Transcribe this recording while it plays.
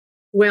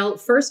Well,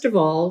 first of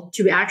all,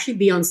 to actually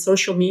be on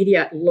social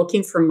media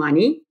looking for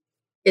money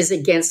is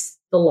against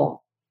the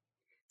law.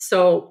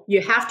 So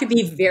you have to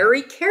be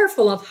very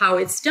careful of how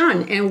it's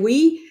done. And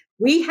we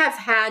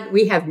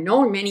have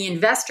known many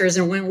investors,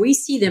 and when we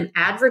see them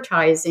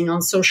advertising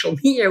on social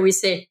media, we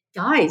say,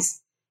 guys,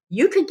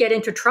 you could get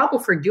into trouble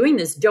for doing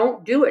this.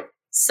 Don't do it.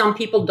 Some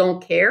people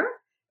don't care.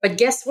 But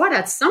guess what?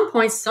 At some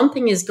point,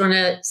 somebody's going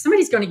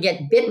to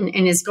get bitten,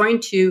 and it's going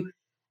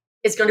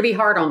to be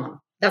hard on them.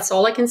 That's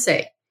all I can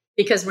say.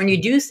 Because when you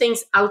do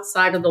things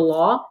outside of the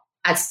law,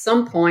 at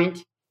some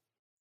point,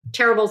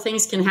 terrible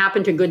things can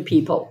happen to good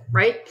people,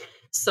 right?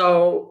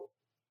 So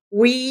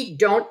we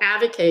don't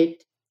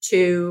advocate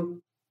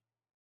to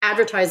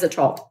advertise at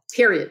all,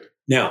 period.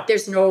 Now,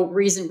 there's no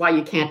reason why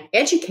you can't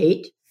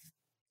educate.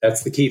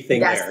 That's the key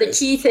thing. That's the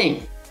key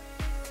thing.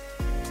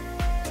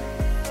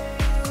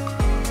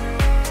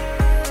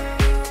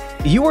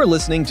 You are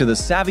listening to the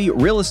Savvy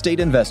Real Estate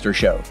Investor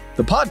Show,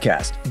 the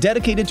podcast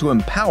dedicated to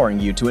empowering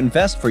you to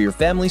invest for your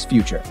family's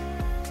future.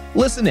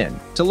 Listen in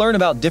to learn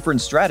about different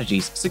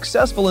strategies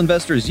successful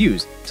investors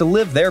use to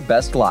live their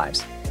best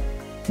lives.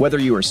 Whether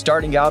you are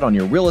starting out on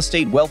your real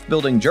estate wealth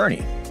building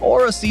journey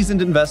or a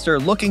seasoned investor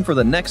looking for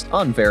the next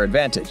unfair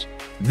advantage,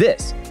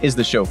 this is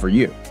the show for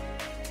you.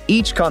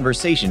 Each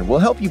conversation will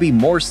help you be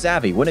more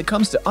savvy when it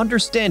comes to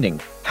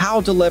understanding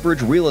how to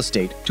leverage real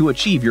estate to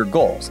achieve your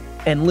goals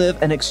and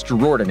live an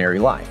extraordinary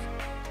life.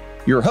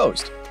 Your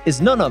host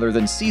is none other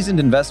than seasoned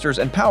investors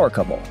and power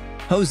couple,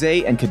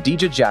 Jose and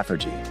Khadija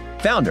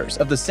Jafferji, founders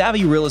of the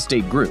Savvy Real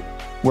Estate Group,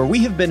 where we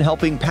have been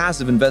helping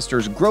passive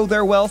investors grow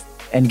their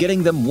wealth and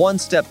getting them one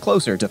step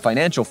closer to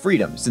financial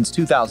freedom since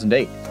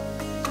 2008.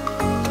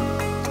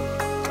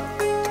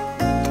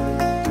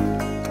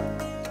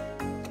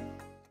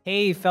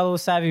 Hey, fellow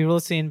Savvy Real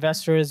Estate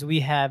investors, we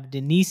have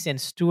Denise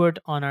and Stuart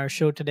on our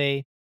show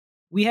today.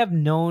 We have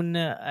known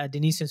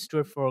Denise and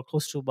Stuart for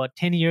close to about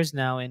 10 years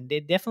now, and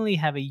they definitely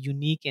have a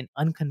unique and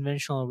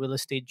unconventional real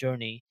estate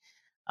journey.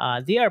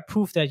 They are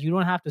proof that you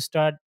don't have to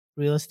start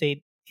real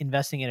estate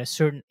investing at a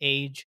certain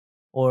age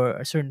or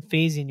a certain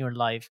phase in your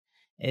life,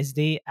 as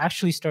they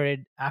actually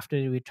started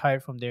after they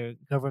retired from their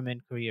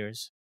government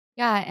careers.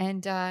 Yeah,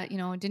 and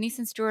Denise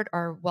and Stuart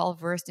are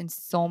well-versed in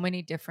so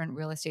many different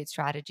real estate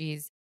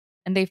strategies,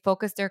 and they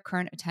focus their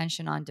current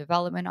attention on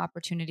development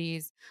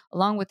opportunities,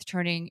 along with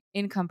turning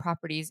income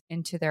properties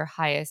into their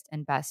highest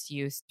and best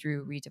use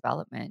through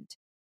redevelopment.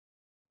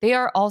 They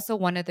are also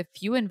one of the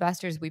few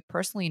investors we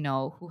personally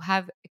know who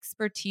have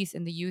expertise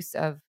in the use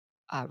of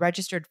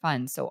registered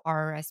funds, so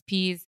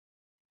RRSPs,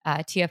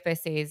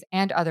 TFSAs,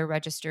 and other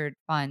registered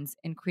funds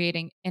in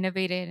creating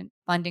innovative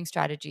funding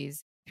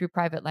strategies through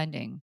private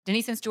lending.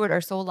 Denise and Stuart are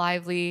so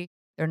lively,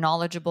 they're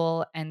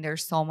knowledgeable, and they're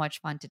so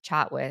much fun to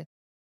chat with.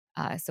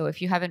 So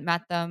if you haven't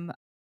met them,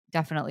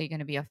 definitely going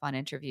to be a fun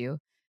interview.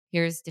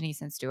 Here's Denise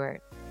and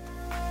Stuart.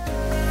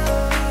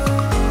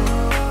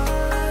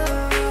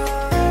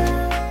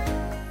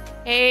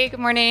 Hey, good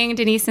morning,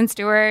 Denise and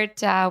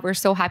Stuart. We're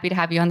so happy to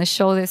have you on the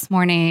show this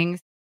morning.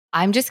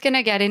 I'm just going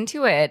to get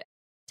into it.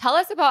 Tell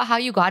us about how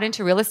you got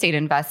into real estate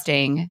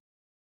investing.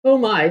 Oh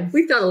my,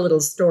 we've got a little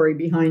story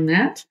behind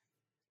that.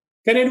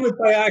 Got into it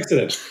by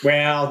accident.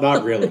 Well,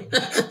 not really.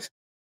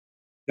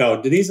 No,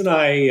 Denise and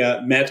I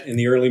met in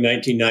the early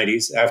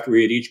 1990s after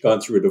we had each gone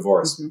through a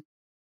divorce. Mm-hmm.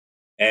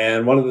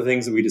 And one of the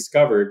things that we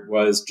discovered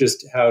was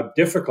just how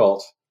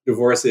difficult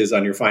divorce is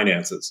on your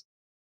finances.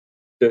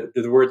 Do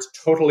the words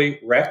totally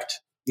wrecked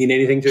mean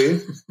anything to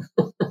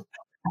you?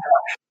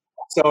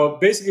 So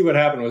basically what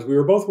happened was we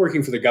were both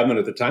working for the government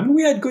at the time, and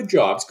we had good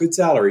jobs, good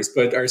salaries,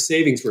 but our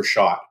savings were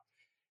shot.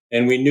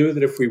 And we knew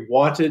that if we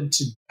wanted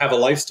to have a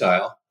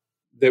lifestyle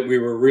that we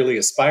were really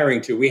aspiring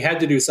to, we had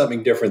to do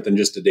something different than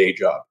just a day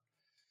job.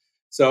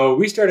 So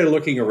we started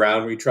looking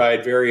around. We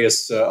tried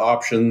various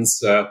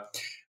options.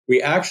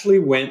 We actually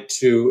went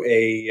to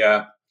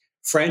a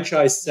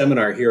franchise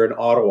seminar here in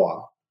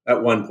Ottawa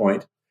at one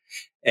point,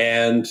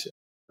 and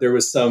there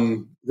was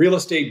some real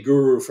estate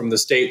guru from the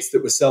States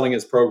that was selling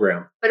his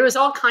program. But it was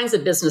all kinds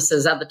of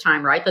businesses at the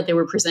time, right, that they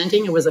were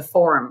presenting. It was a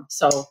forum.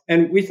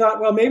 And we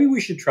thought, well, maybe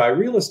we should try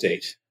real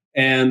estate.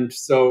 And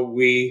so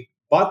we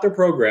bought their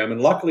program.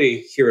 And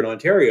luckily, here in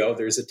Ontario,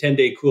 there's a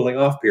 10-day cooling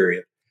off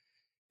period.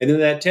 And in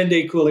that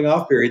 10-day cooling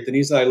off period,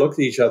 Denise and I looked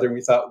at each other and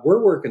we thought,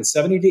 we're working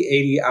 70 to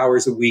 80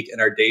 hours a week in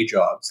our day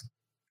jobs.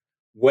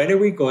 When are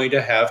we going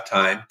to have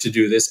time to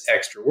do this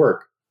extra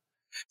work?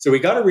 So we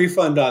got a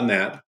refund on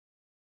that.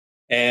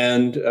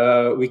 And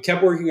we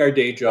kept working our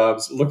day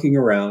jobs, looking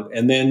around.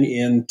 And then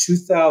in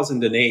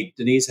 2008,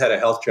 Denise had a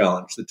health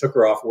challenge that took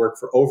her off work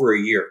for over a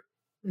year.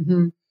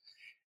 Mm-hmm.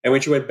 And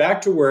when she went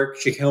back to work,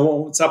 she came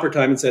home at supper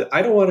time and said,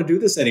 I don't want to do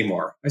this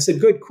anymore. I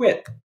said, good,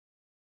 quit.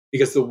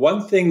 Because the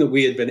one thing that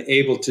we had been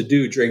able to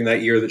do during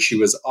that year that she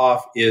was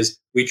off is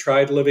we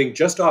tried living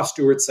just off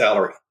Stuart's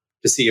salary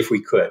to see if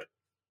we could.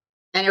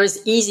 And it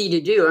was easy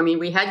to do. I mean,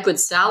 we had good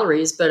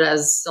salaries, but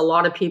as a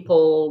lot of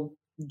people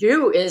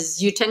do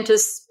is you tend to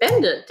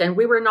spend it. And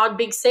we were not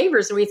big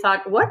savers. And we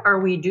thought, what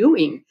are we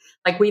doing?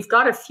 Like, we've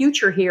got a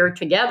future here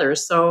together.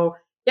 So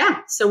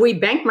yeah, so we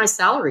banked my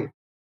salary.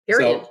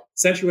 Period. So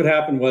essentially what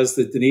happened was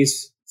that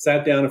Denise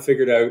sat down and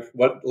figured out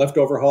what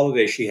leftover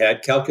holiday she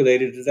had,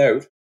 calculated it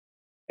out,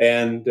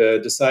 and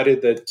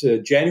decided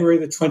that January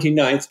the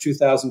 29th,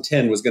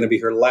 2010 was going to be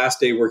her last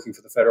day working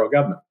for the federal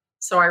government.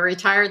 So I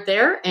retired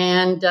there,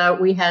 and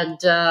we had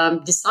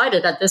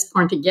decided at this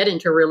point to get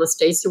into real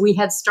estate. So we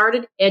had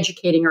started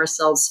educating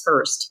ourselves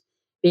first,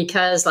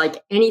 because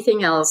like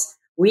anything else,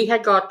 we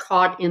had got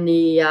caught in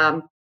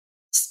the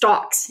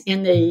stocks,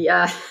 in the,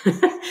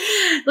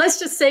 let's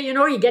just say,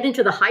 you get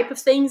into the hype of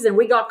things, and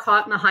we got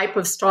caught in the hype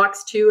of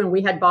stocks too. And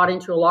we had bought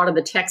into a lot of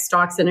the tech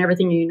stocks and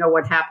everything. You know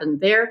what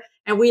happened there.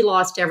 And we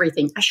lost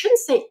everything. I shouldn't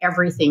say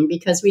everything,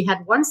 because we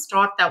had one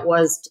stock that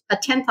was a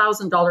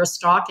 $10,000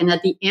 stock. And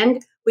at the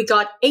end, we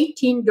got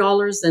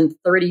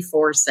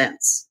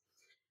 $18.34.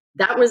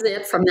 That was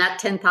it from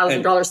that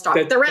 $10,000 stock.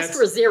 The rest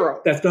was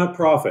zero. That's not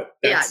profit.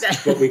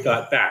 That's what we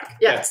got back.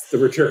 Yes. That's the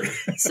return.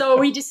 So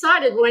we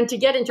decided when to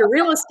get into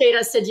real estate,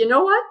 I said, you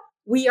know what?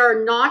 We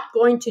are not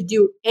going to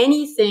do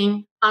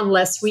anything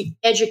unless we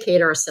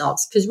educate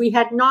ourselves, because we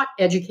had not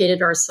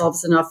educated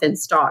ourselves enough in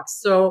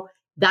stocks. So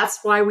that's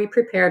why we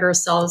prepared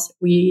ourselves.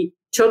 We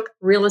took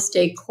real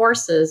estate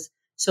courses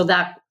so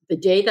that the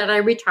day that I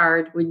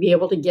retired, we'd be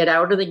able to get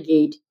out of the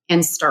gate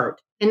and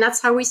start. And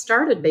that's how we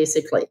started,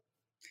 basically.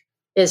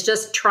 It's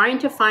just trying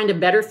to find a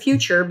better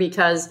future,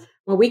 because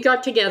when we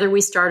got together,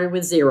 we started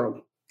with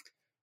zero.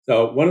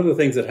 So one of the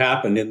things that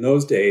happened in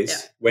those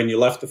days, when you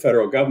left the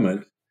federal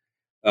government,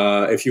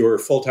 if you were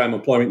full-time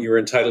employment, you were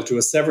entitled to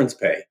a severance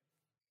pay.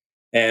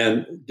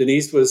 And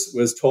Denise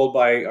was told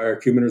by our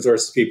human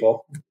resources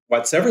people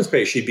what severance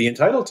pay she'd be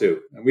entitled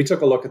to. And we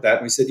took a look at that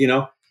and we said,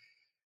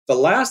 the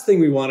last thing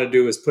we want to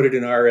do is put it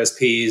in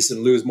RSPs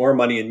and lose more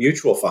money in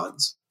mutual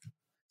funds.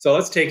 So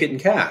let's take it in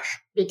cash.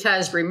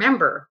 Because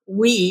remember,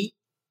 we're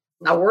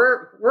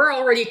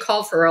already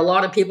called, for a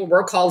lot of people,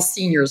 we're called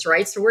seniors,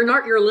 right? So we're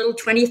not your little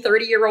 20,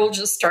 30-year-old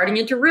just starting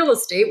into real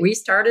estate. We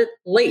started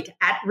late.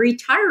 At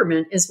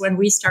retirement is when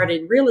we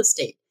started real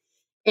estate.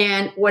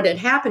 And what had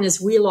happened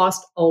is we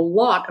lost a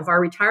lot of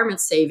our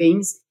retirement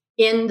savings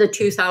in the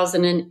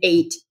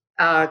 2008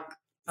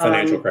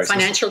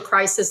 financial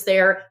crisis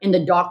there, in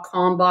the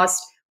dot-com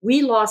bust.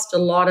 We lost a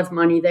lot of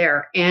money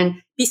there. And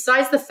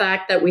besides the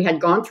fact that we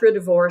had gone through a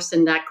divorce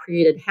and that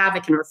created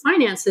havoc in our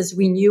finances,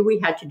 we knew we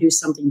had to do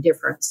something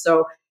different.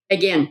 So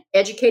again,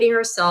 educating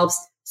ourselves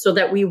so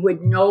that we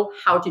would know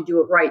how to do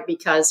it right.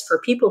 Because for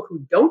people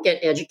who don't get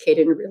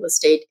educated in real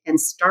estate and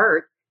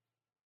start,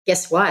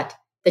 guess what?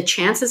 The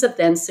chances of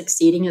them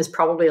succeeding is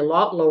probably a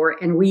lot lower.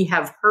 And we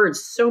have heard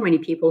so many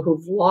people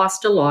who've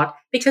lost a lot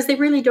because they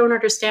really don't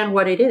understand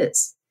what it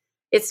is.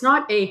 It's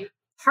not a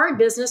hard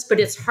business,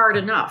 but it's hard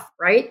enough,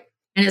 right?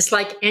 And it's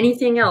like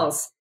anything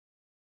else.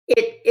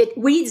 It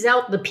weeds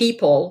out the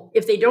people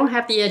if they don't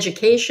have the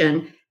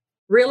education.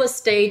 Real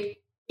estate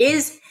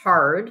is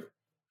hard.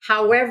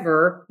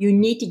 However, you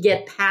need to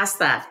get past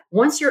that.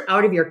 Once you're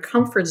out of your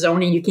comfort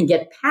zone and you can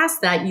get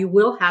past that, you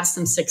will have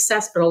some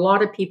success. But a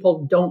lot of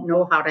people don't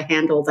know how to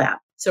handle that.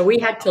 So we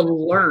had to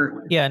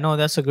learn. Yeah, no,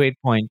 that's a great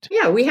point.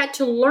 Yeah, we had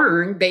to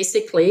learn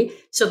basically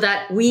so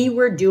that we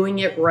were doing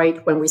it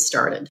right when we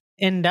started.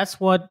 And that's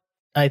what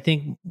I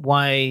think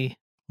why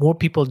more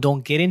people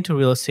don't get into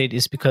real estate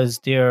is because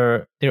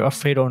they're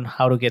afraid on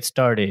how to get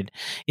started.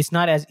 It's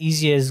not as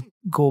easy as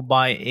go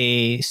buy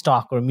a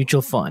stock or a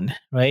mutual fund,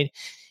 right?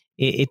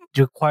 It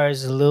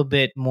requires a little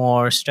bit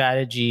more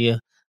strategy,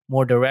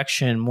 more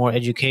direction, more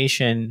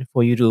education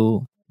for you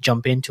to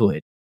jump into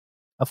it.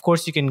 Of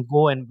course, you can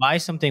go and buy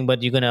something,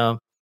 but you're going to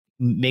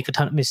make a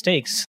ton of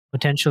mistakes,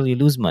 potentially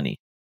lose money.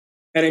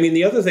 And I mean,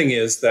 the other thing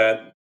is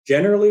that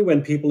generally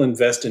when people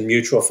invest in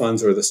mutual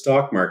funds or the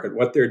stock market,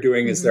 what they're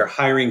doing is they're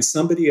hiring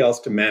somebody else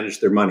to manage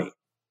their money.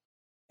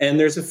 And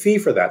there's a fee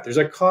for that. There's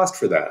a cost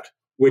for that,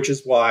 which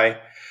is why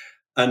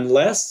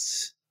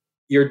unless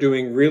you're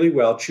doing really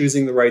well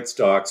choosing the right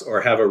stocks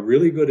or have a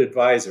really good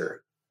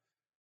advisor,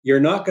 you're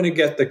not going to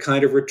get the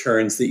kind of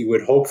returns that you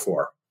would hope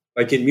for.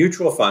 Like in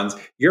mutual funds,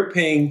 you're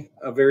paying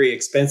a very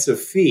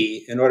expensive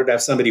fee in order to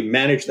have somebody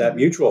manage that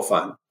mutual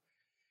fund,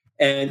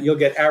 and you'll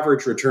get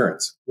average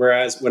returns.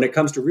 Whereas when it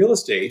comes to real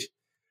estate,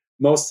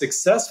 most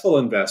successful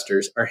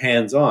investors are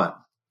hands-on.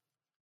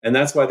 And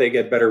that's why they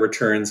get better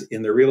returns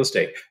in their real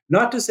estate.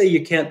 Not to say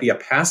you can't be a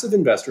passive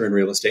investor in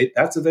real estate.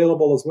 That's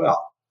available as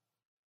well.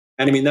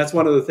 And I mean, that's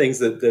one of the things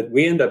that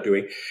we end up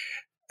doing.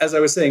 As I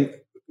was saying,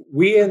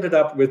 we ended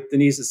up with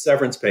Denise's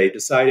severance pay,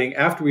 deciding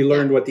after we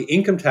learned what the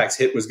income tax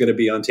hit was going to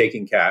be on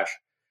taking cash,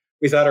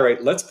 we thought, all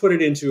right, let's put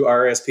it into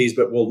RRSPs,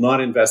 but we'll not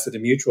invest it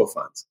in mutual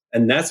funds.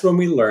 And that's when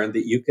we learned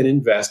that you can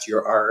invest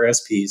your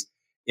RRSPs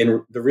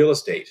in the real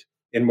estate,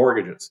 in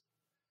mortgages.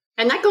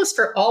 And that goes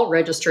for all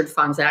registered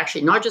funds,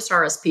 actually, not just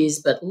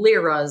RSPs, but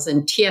LIRAs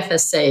and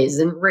TFSAs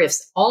and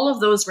RIFs, all of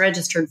those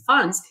registered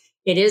funds.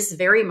 It is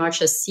very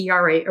much a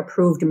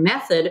CRA-approved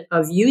method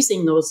of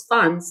using those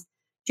funds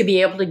to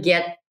be able to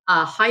get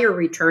a higher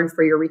return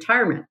for your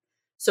retirement.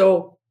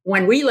 So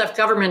when we left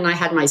government and I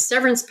had my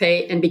severance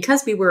pay, and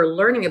because we were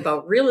learning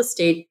about real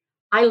estate,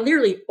 I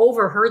literally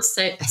overheard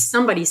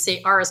somebody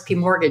say RSP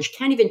mortgage.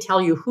 Can't even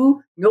tell you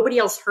who. Nobody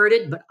else heard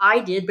it, but I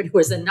did. But it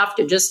was enough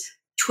to just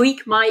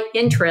tweak my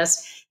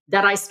interest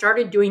that I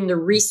started doing the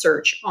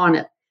research on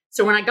it.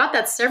 So when I got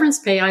that severance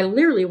pay, I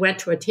literally went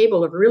to a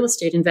table of real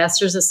estate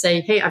investors to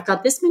say, hey, I've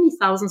got this many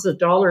thousands of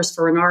dollars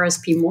for an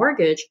RSP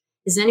mortgage.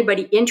 Is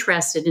anybody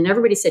interested? And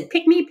everybody said,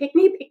 pick me, pick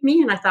me, pick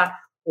me. And I thought,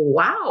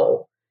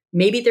 wow,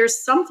 maybe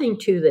there's something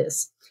to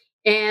this.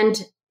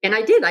 And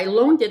I did. I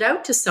loaned it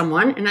out to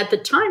someone. And at the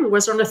time, it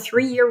was on a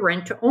 3-year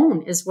rent to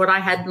own is what I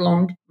had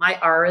loaned my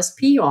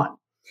RSP on.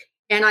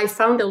 And I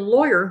found a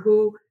lawyer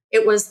who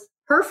it was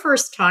her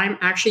first time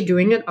actually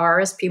doing an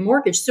RSP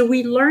mortgage. So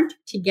we learned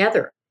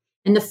together.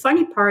 And the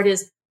funny part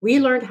is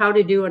we learned how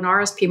to do an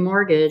RSP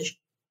mortgage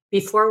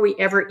before we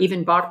ever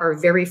even bought our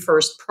very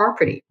first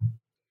property.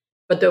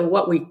 But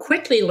what we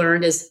quickly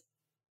learned is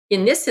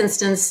in this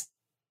instance,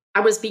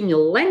 I was being a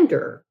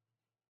lender,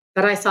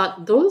 but I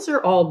thought those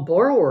are all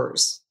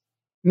borrowers.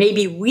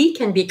 Maybe we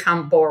can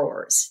become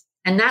borrowers.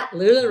 And that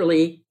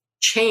literally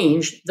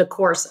changed the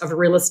course of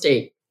real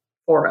estate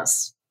for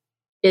us,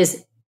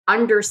 is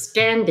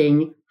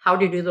understanding how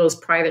to do those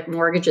private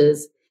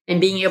mortgages and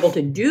being able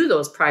to do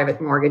those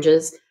private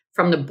mortgages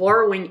from the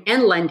borrowing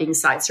and lending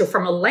side. So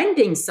from a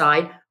lending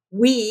side,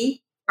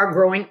 we are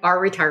growing our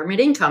retirement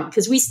income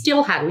because we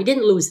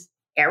didn't lose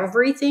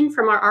everything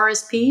from our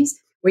RSPs,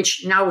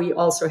 which now we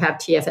also have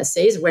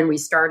TFSAs. When we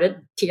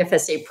started,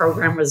 TFSA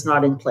program was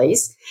not in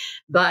place,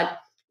 but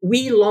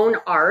we loan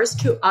ours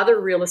to other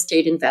real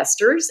estate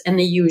investors and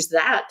they use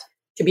that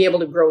to be able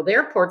to grow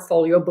their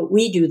portfolio, but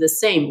we do the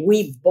same.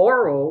 We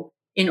borrow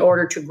in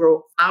order to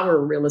grow our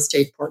real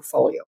estate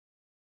portfolio.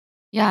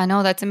 Yeah,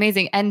 no, that's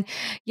amazing. And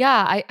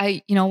yeah,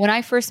 I when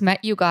I first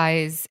met you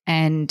guys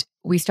and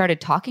we started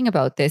talking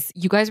about this,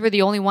 you guys were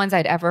the only ones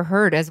I'd ever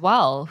heard as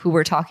well who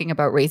were talking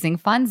about raising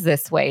funds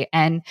this way.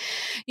 And,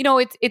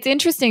 it's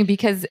interesting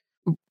because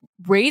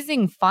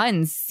raising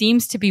funds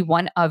seems to be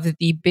one of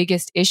the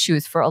biggest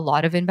issues for a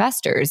lot of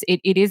investors.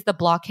 It is the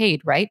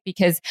blockade, right?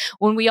 Because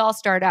when we all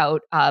start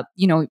out,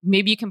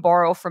 maybe you can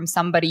borrow from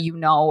somebody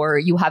or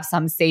you have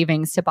some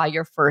savings to buy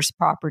your first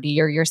property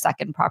or your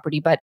second property.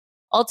 But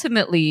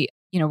ultimately,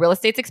 real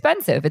estate's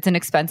expensive. It's an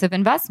expensive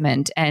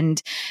investment.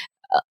 And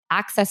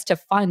access to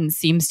funds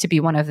seems to be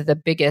one of the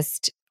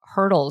biggest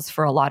hurdles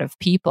for a lot of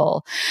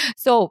people.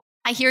 So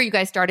I hear you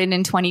guys started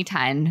in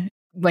 2010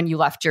 when you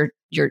left your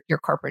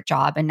corporate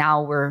job, and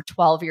now we're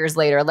 12 years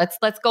later. Let's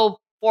go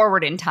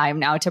forward in time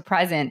now to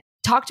present.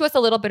 Talk to us a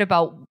little bit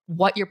about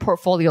what your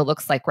portfolio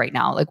looks like right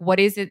now. Like, what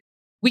is it?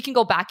 We can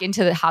go back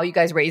into how you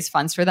guys raise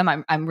funds for them.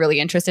 I'm really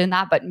interested in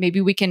that, but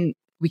maybe we can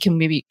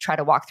maybe try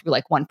to walk through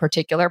like one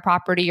particular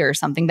property or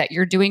something that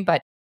you're doing,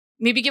 but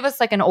maybe give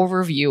us like an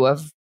overview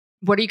of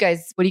what are you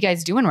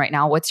guys doing right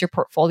now? What's your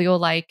portfolio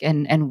like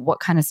and what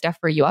kind of stuff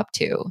are you up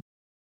to?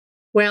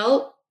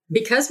 Well,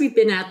 because we've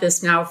been at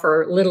this now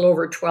for a little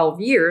over 12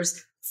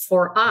 years,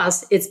 for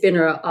us, it's been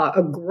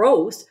a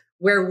growth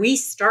where we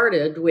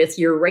started with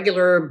your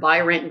regular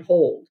buy, rent, and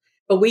hold.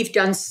 But we've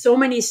done so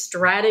many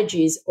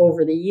strategies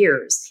over the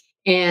years.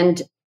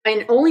 And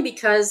only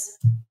because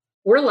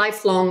we're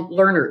lifelong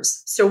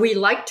learners. So we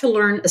like to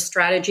learn a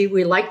strategy.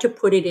 We like to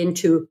put it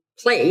into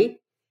play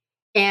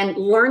and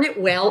learn it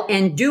well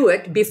and do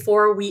it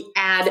before we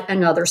add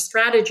another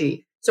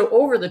strategy. So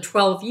over the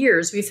 12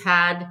 years, we've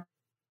had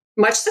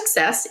much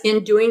success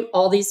in doing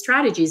all these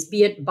strategies,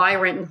 be it buy,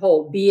 rent, and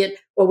hold, be it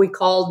what we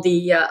call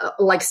the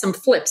like some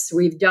flips.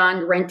 We've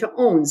done rent to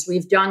owns.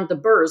 We've done the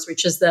BRRRRs,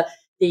 which is the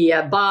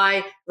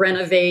buy,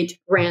 renovate,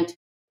 rent,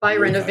 buy,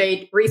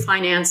 renovate,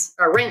 refinance,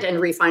 rent and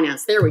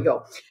refinance. There we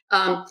go.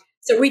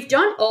 So we've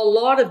done a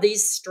lot of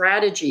these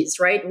strategies,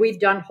 right? We've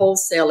done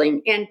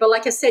wholesaling. But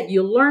like I said,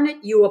 you learn it,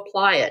 you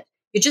apply it.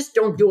 You just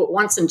don't do it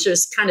once and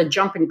just kind of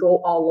jump and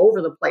go all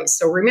over the place.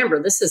 So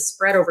remember, this is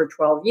spread over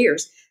 12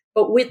 years.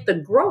 But with the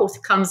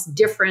growth comes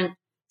different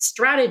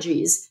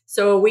strategies.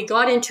 So we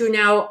got into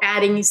now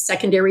adding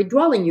secondary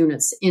dwelling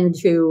units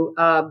into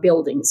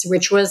buildings,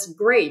 which was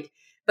great.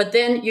 But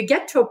then you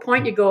get to a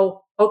point you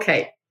go,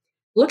 okay,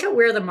 look at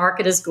where the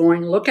market is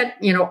going. Look at,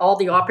 all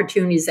the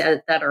opportunities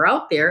that are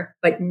out there.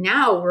 But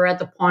now we're at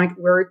the point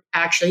where we're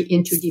actually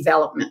into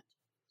development.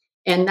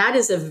 And that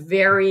is a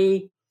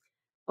very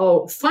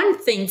fun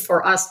thing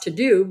for us to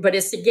do. But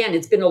it's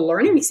been a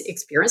learning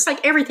experience.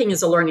 Like everything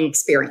is a learning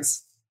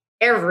experience.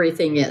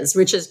 Everything is,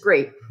 which is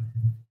great.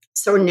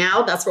 So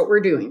now that's what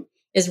we're doing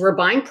is we're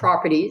buying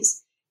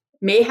properties,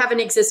 may have an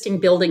existing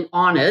building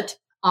on it.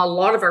 A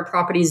lot of our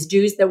properties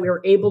do that we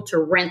were able to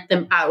rent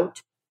them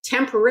out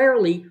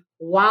temporarily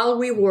while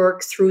we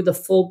work through the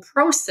full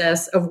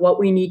process of what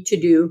we need to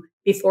do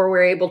before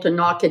we're able to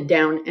knock it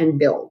down and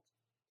build.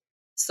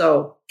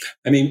 So,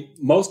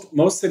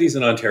 most cities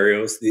in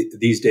Ontario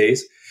these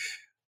days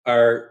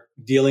are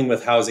dealing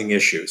with housing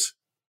issues.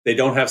 They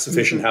don't have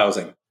sufficient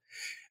housing.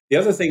 The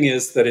other thing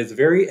is that it's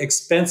very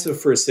expensive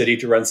for a city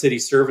to run city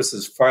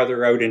services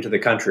farther out into the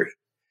country.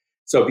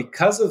 So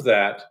because of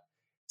that,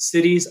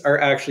 cities are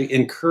actually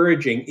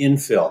encouraging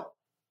infill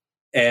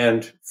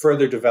and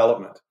further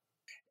development.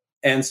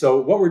 And so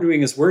what we're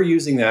doing is we're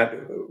using that.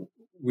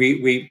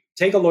 We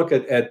take a look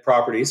at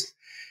properties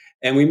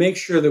and we make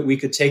sure that we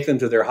could take them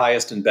to their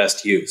highest and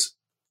best use.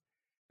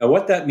 Now,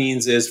 what that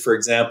means is, for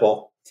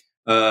example,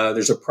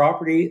 there's a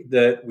property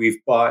that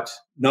we've bought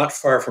not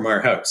far from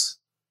our house,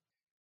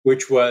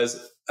 which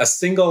was a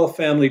single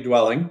family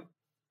dwelling.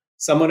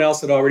 Someone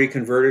else had already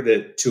converted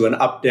it to an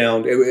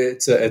up-down.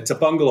 It's a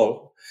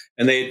bungalow,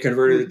 and they had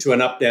converted it to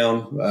an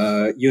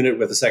up-down unit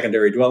with a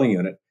secondary dwelling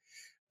unit.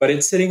 But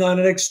it's sitting on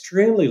an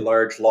extremely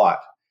large lot.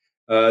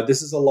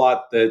 This is a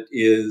lot that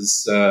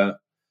is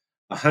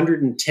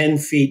 110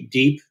 feet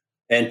deep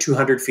and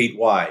 200 feet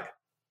wide.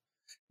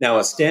 Now,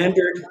 a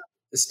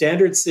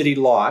standard city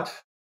lot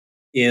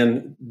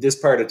in this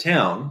part of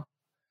town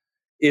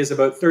is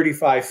about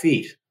 35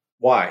 feet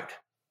wide.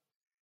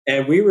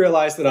 And we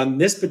realized that on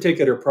this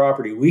particular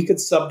property, we could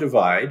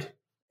subdivide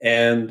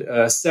and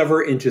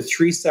sever into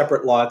 3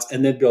 separate lots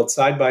and then build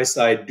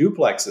side-by-side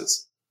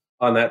duplexes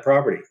on that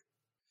property.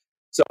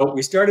 So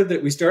we started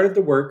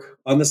the work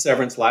on the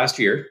severance last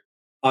year.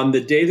 On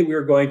the day that we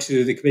were going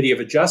to the Committee of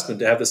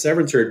Adjustment to have the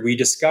severance heard, we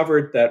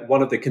discovered that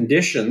one of the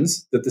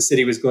conditions that the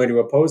city was going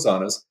to impose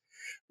on us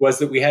was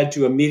that we had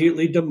to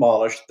immediately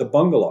demolish the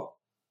bungalow.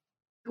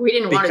 We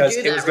didn't want to do that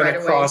because it was going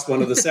to cross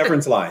one of the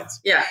severance lines.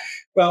 Yeah.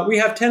 Well, we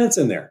have tenants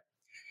in there.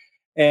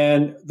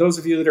 And those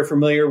of you that are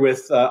familiar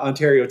with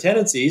Ontario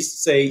tenancies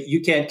say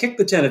you can't kick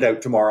the tenant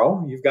out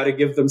tomorrow. You've got to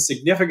give them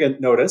significant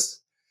notice.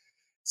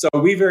 So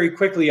we very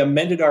quickly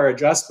amended our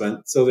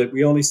adjustment so that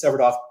we only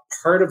severed off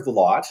part of the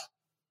lot.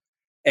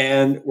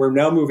 And we're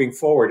now moving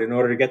forward in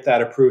order to get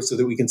that approved so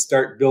that we can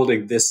start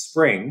building this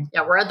spring.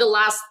 Yeah, we're at the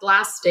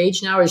last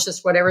stage now. It's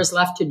just whatever's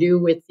left to do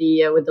with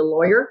the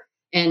lawyer.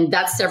 And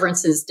that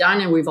severance is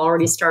done, and we've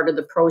already started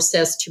the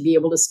process to be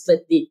able to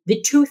split the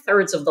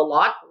 2/3 of the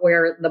lot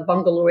where the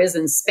bungalow is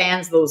and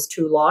spans those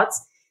 2 lots.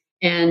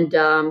 And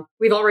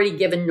we've already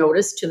given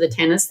notice to the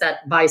tenants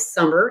that by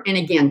summer, and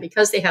again,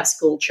 because they have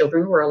school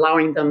children, we're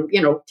allowing them,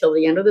 till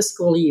the end of the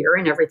school year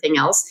and everything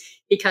else,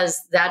 because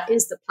that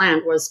is the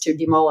plan, was to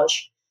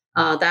demolish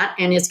that.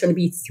 And it's going to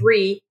be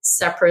 3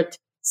 separate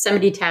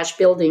semi-detached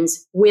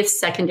buildings with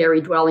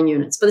secondary dwelling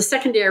units. But the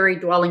secondary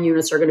dwelling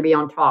units are going to be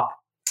on top.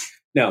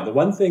 Now, the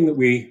one thing that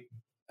we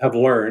have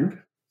learned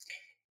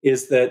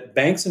is that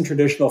banks and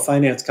traditional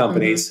finance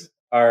companies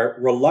are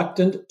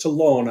reluctant to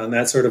loan on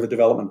that sort of a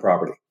development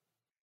property.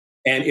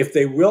 And if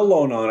they will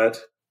loan on it,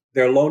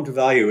 their loan to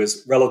value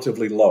is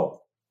relatively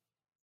low.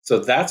 So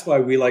that's why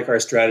we like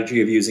our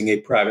strategy of using a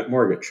private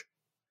mortgage.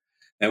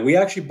 And we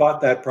actually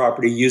bought that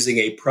property using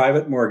a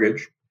private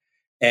mortgage,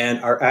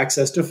 and our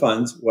access to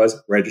funds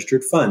was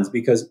registered funds,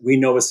 because we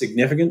know a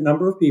significant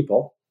number of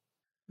people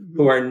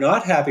who are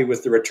not happy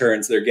with the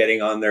returns they're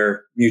getting on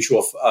their their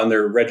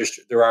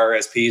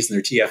RRSPs and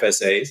their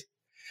TFSAs,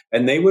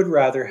 and they would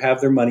rather have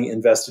their money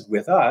invested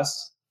with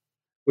us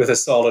with a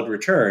solid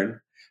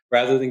return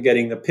rather than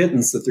getting the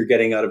pittance that they're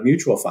getting out of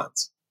mutual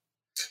funds.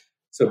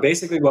 So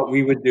basically what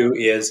we would do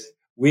is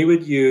we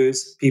would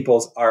use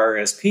people's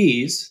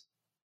RRSPs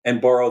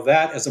and borrow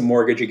that as a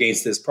mortgage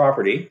against this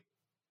property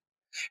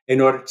in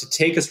order to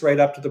take us right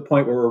up to the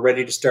point where we're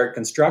ready to start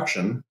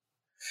construction.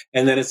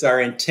 And then it's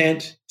our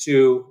intent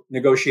to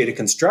negotiate a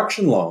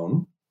construction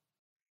loan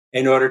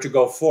in order to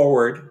go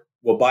forward.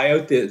 We'll buy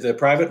out the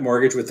private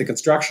mortgage with the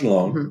construction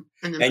loan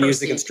and use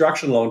the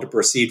construction loan to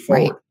proceed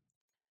forward. Right.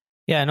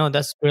 Yeah, no,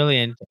 that's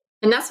brilliant.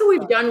 And that's what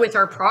we've done with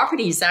our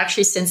properties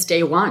actually since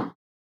day one.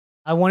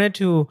 I wanted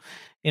to,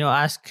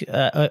 ask,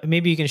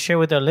 maybe you can share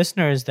with our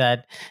listeners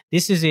that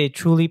this is a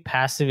truly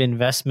passive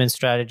investment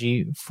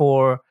strategy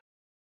for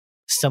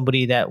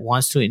somebody that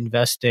wants to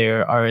invest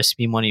their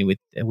RSP money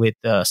with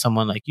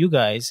someone like you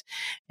guys,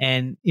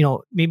 and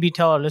maybe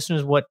tell our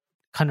listeners what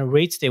kind of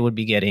rates they would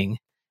be getting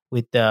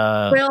with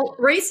the. Well,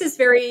 race is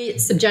very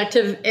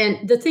subjective,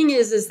 and the thing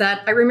is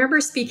that I remember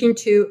speaking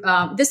to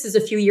this is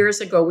a few years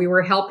ago. We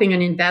were helping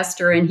an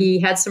investor, and he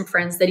had some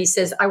friends that he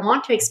says, I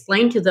want to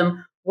explain to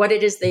them what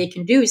it is they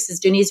can do. He says,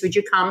 Denise, would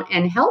you come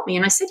and help me?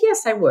 And I said,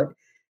 yes, I would.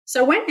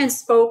 So I went and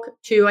spoke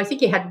to, I think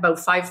he had about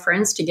 5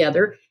 friends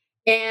together.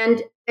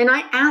 And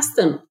I asked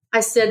them,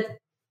 I said,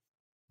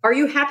 are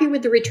you happy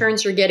with the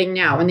returns you're getting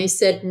now? And they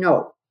said,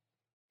 no.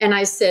 And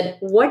I said,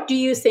 what do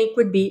you think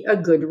would be a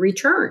good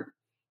return?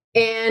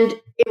 And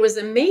it was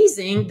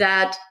amazing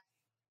that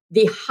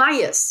the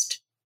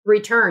highest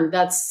return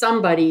that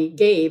somebody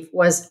gave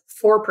was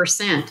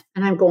 4%.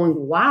 And I'm going,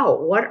 wow,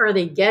 what are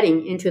they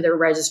getting into their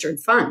registered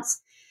funds?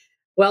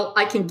 Well,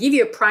 I can give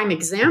you a prime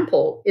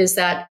example is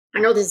that I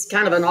know this is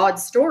kind of an odd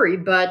story,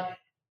 but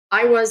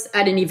I was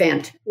at an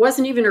event. It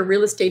wasn't even a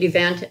real estate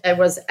event. I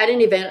was at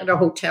an event at a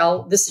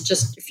hotel. This is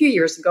just a few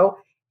years ago.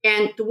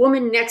 And the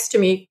woman next to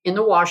me in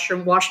the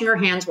washroom, washing her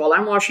hands while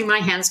I'm washing my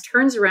hands,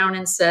 turns around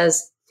and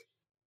says,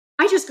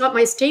 I just got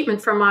my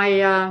statement from my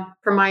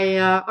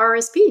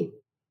RSP.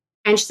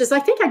 And she says, I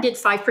think I did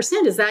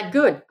 5%. Is that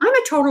good? I'm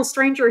a total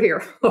stranger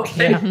here.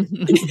 Okay. Yeah.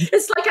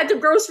 It's like at the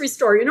grocery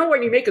store,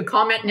 when you make a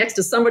comment next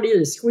to somebody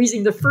who's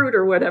squeezing the fruit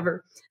or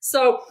whatever.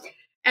 So,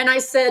 and I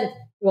said,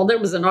 well,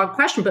 that was an odd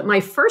question, but my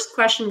first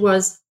question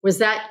was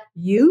that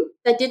you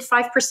that did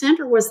 5%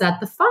 or was that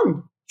the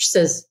fund? She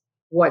says,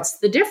 what's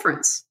the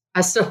difference?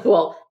 I said,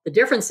 well, the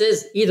difference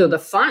is either the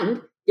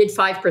fund did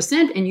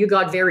 5% and you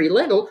got very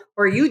little,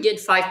 or you did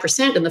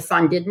 5% and the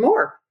fund did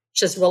more.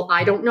 She says, well,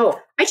 I don't know.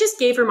 I just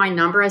gave her my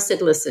number. I said,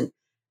 listen,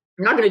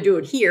 I'm not going to do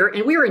it here.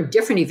 And we were in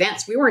different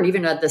events. We weren't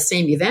even at the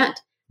same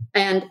event.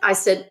 And I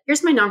said,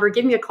 here's my number.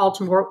 Give me a call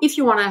tomorrow if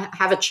you want to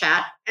have a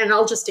chat, and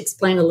I'll just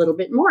explain a little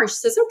bit more. She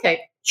says,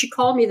 okay. She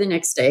called me the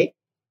next day,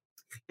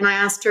 and I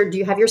asked her, do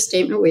you have your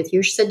statement with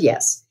you? She said,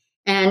 yes.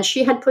 And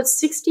she had put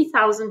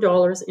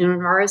 $60,000 in an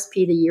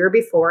RSP the year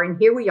before, and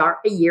here we are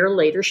a year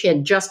later. She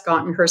had just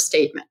gotten her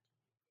statement.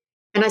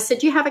 And I said,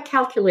 do you have a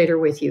calculator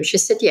with you? She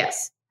said,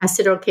 yes. I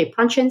said, okay,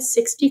 punch in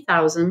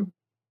 60,000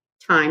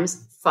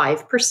 times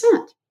 5%.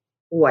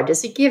 What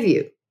does it give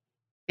you?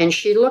 And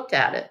she looked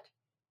at it.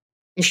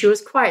 And she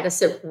was quiet. I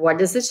said, what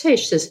does it say?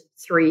 She says,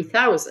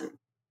 3,000.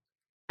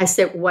 I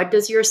said, what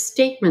does your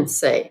statement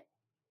say?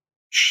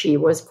 She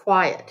was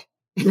quiet.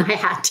 And I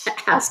had to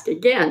ask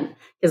again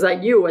because I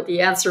knew what the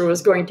answer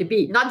was going to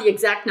be. Not the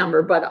exact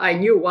number, but I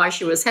knew why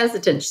she was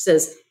hesitant. She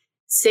says,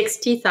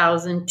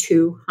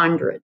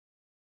 60,200.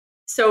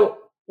 So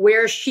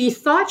where she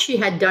thought she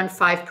had done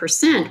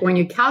 5%, when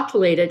you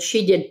calculate it,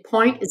 she did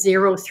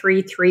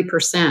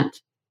 0.033%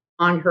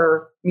 on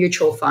her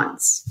mutual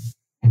funds.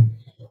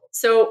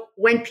 So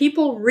when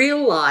people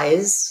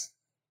realize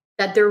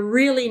that they're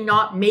really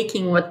not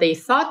making what they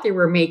thought they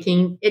were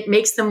making, it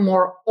makes them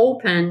more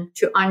open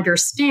to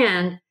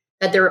understand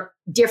that there are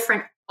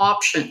different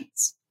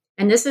options.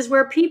 And this is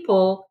where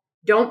people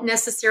don't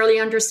necessarily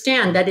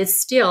understand that it's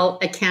still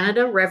a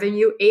Canada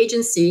Revenue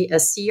Agency, a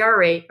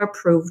CRA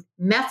approved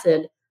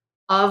method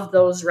of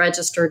those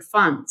registered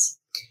funds.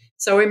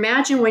 So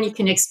imagine when you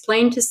can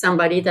explain to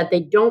somebody that they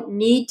don't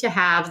need to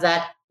have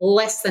that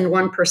less than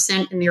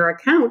 1% in their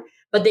account,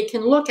 but they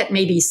can look at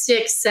maybe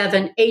 6,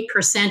 7,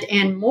 8%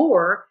 and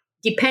more,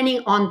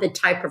 depending on the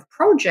type of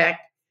project,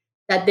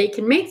 that they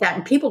can make that.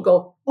 And people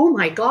go, oh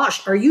my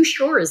gosh, are you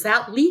sure? Is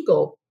that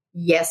legal?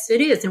 Yes, it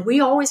is. And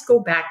we always go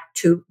back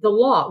to the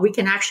law. We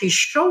can actually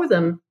show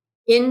them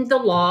in the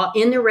law,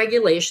 in the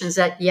regulations,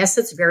 that yes,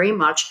 it's very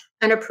much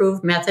an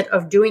approved method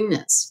of doing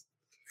this.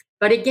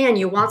 But again,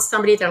 you want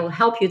somebody that will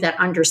help you, that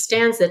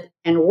understands it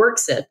and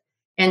works it.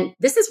 And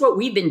this is what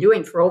we've been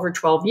doing for over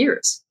 12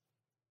 years.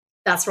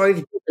 That's why we've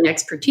built an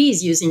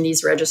expertise using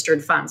these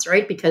registered funds,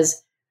 right?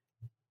 Because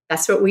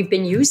that's what we've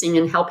been using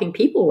and helping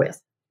people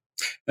with.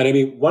 And I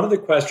mean, one of the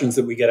questions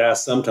that we get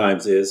asked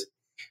sometimes is,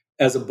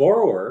 as a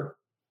borrower,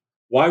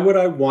 why would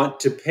I want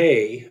to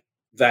pay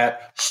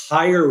that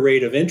higher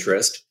rate of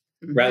interest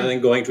rather than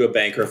going to a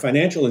bank or a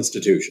financial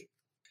institution?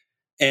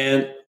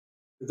 And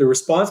the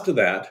response to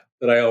that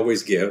I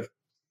always give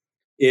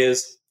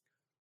is,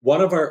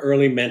 one of our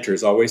early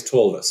mentors always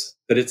told us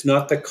that it's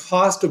not the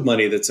cost of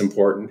money that's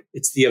important,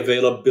 it's the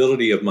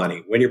availability of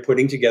money when you're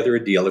putting together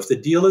a deal. If the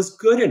deal is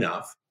good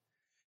enough,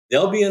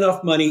 there'll be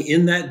enough money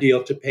in that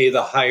deal to pay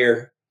the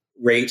higher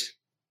rate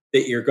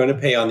that you're going to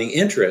pay on the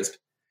interest.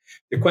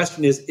 The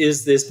question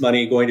is this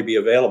money going to be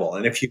available?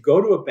 And if you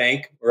go to a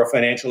bank or a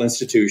financial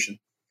institution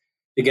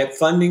to get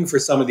funding for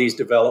some of these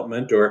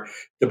development, or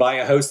to buy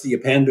a house that you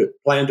plan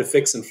to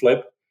fix and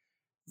flip,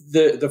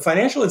 the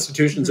financial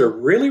institutions are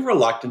really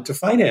reluctant to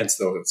finance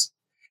those.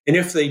 And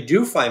if they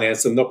do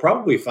finance them, they'll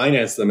probably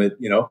finance them at,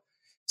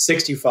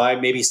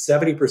 65, maybe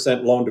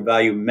 70% loan to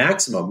value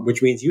maximum,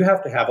 which means you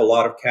have to have a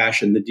lot of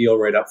cash in the deal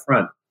right up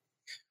front.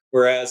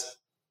 Whereas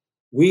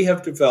we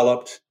have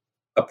developed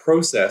a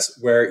process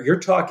where you're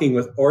talking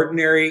with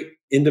ordinary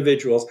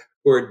individuals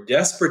who are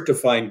desperate to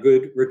find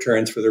good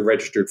returns for their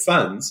registered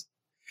funds.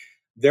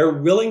 They're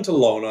willing to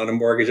loan on a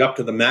mortgage up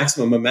to the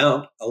maximum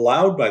amount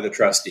allowed by the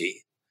trustee.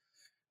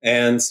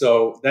 And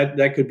so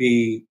that could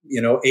be,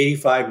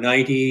 85,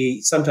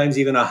 90, sometimes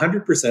even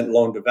 100%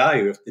 loan to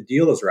value if the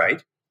deal is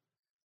right.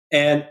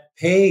 And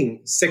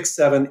paying 6,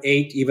 7,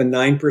 8, even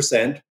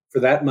 9% for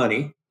that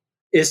money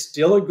is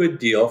still a good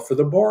deal for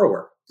the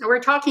borrower.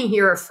 We're talking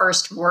here a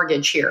first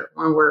mortgage here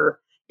when we're,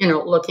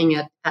 looking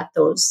at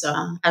those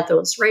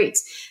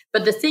rates.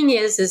 But the thing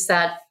is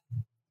that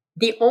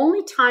the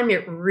only time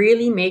it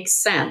really makes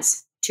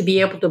sense to be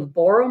able to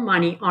borrow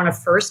money on a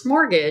first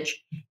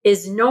mortgage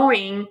is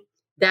knowing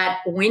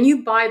that when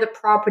you buy the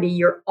property,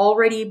 you're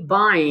already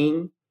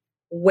buying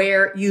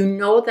where you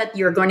know that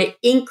you're going to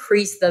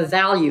increase the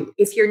value.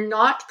 If you're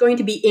not going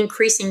to be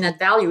increasing that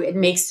value, it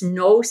makes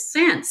no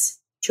sense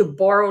to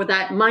borrow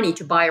that money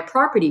to buy a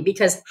property,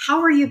 because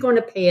how are you going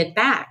to pay it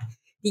back?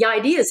 The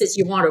idea is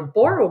you want to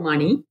borrow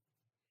money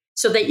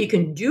so that you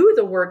can do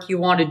the work you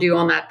want to do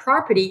on that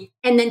property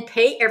and then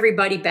pay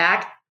everybody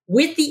back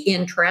with the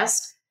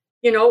interest,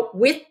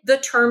 with the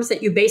terms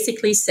that you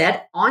basically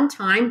set on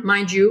time.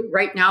 Mind you,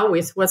 right now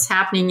with what's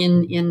happening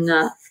in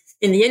the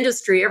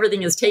industry,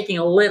 everything is taking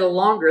a little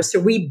longer. So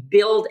we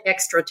build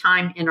extra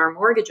time in our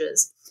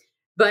mortgages.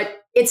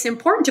 But it's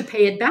important to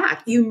pay it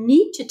back. You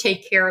need to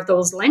take care of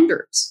those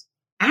lenders.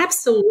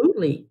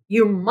 Absolutely.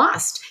 You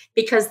must,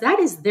 because that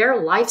is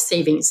their life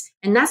savings.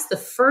 And that's the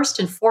first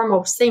and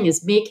foremost thing,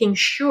 is making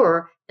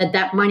sure that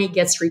that money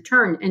gets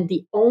returned. And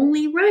the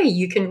only way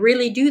you can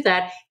really do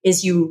that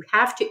is you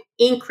have to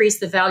increase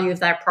the value of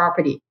that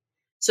property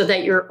so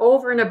that you're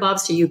over and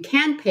above, so you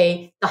can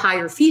pay the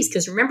higher fees.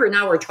 Because remember,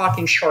 now we're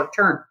talking short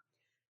term.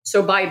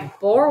 So by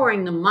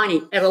borrowing the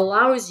money, it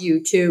allows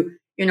you to,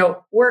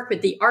 work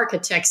with the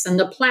architects and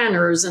the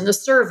planners and the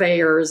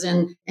surveyors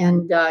and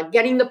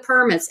getting the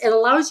permits. It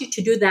allows you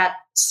to do that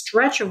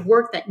stretch of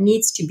work that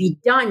needs to be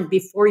done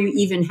before you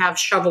even have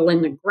shovel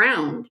in the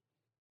ground.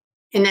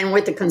 And then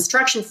with the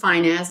construction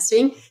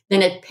financing,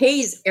 then it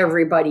pays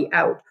everybody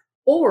out.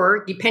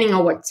 Or depending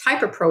on what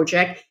type of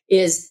project,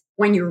 is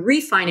when you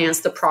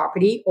refinance the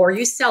property or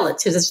you sell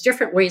it. So there's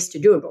different ways to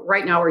do it. But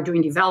right now we're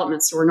doing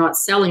development, so we're not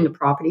selling the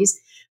properties.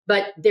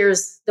 But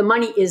the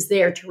money is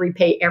there to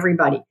repay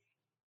everybody.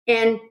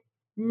 And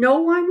no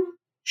one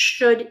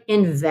should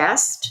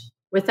invest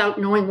without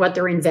knowing what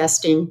they're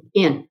investing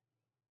in.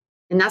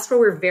 And that's where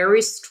we're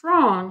very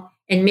strong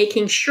in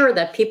making sure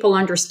that people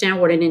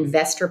understand what an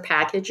investor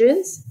package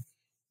is,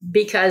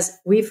 because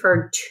we've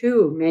heard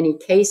too many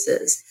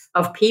cases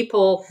of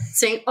people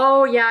saying,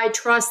 oh, yeah, I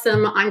trust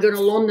them, I'm going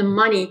to loan them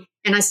money.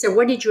 And I said,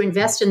 what did you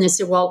invest in? They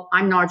said, well,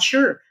 I'm not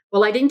sure.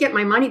 Well, I didn't get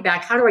my money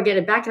back. How do I get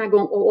it back? And I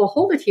go, oh, well,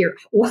 hold it here.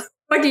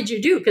 What did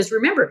you do? Because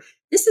remember,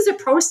 this is a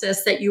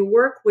process that you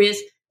work with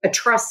a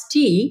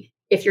trustee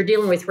if you're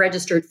dealing with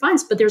registered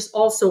funds, but there's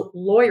also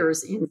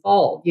lawyers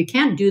involved. You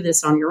can't do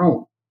this on your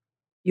own.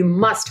 You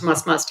must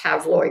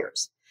have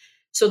lawyers.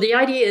 So the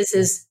idea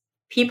is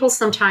people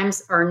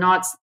sometimes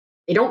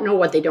they don't know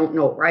what they don't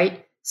know,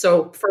 right?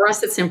 So for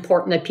us, it's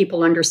important that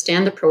people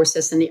understand the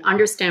process and they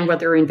understand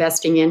what they're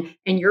investing in,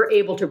 and you're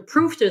able to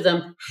prove to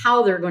them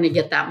how they're going to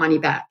get that money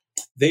back.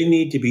 They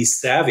need to be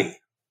savvy.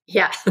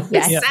 Yeah.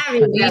 Yes. Savvy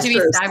They need to be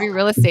investors. savvy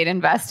real estate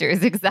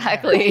investors.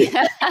 Exactly.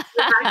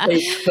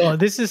 Exactly. So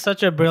this is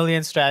such a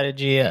brilliant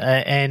strategy,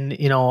 and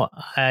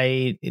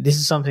this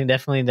is something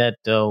definitely that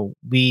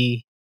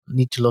we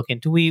need to look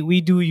into.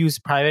 We do use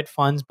private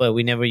funds, but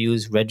we never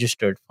use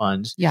registered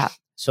funds. Yeah.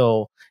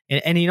 So,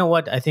 and you know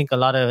what? I think a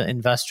lot of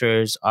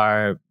investors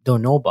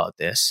don't know about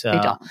this. They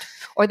don't,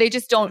 or they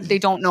just don't. They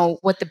don't know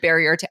what the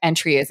barrier to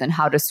entry is and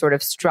how to sort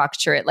of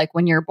structure it. Like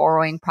when you're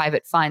borrowing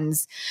private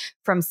funds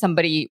from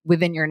somebody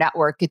within your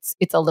network, it's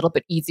a little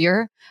bit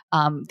easier.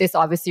 This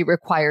obviously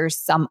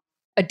requires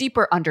a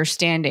deeper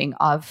understanding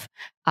of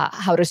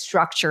how to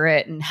structure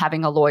it and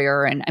having a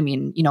lawyer, and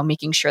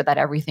making sure that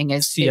everything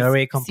is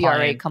CRA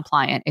compliant. CRA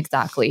compliant.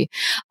 Exactly.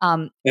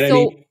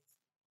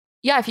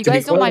 Yeah, if you to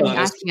guys be don't quite mind me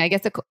honest- asking, I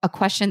guess a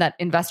question that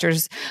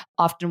investors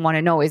often want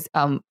to know is,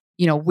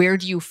 where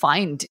do you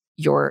find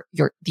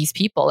these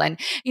people? And,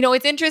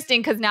 it's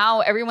interesting because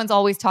now everyone's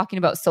always talking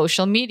about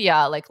social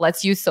media. Like,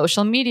 let's use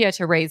social media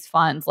to raise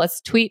funds.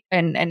 Let's tweet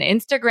and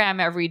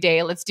Instagram every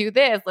day. Let's do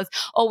this.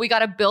 We got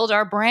to build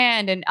our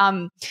brand. And,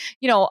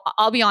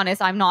 I'll be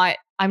honest, I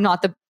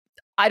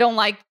don't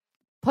like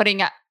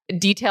putting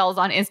details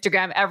on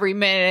Instagram every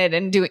minute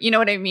and do, you know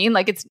what I mean?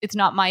 Like it's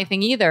not my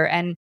thing either.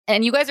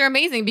 And you guys are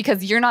amazing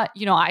because you're not,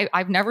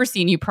 I've never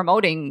seen you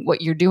promoting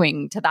what you're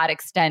doing to that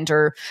extent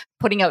or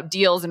putting out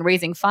deals and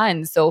raising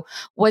funds. So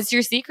what's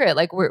your secret?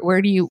 Like,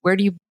 where do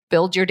you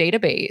build your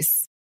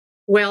database?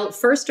 Well,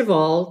 first of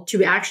all,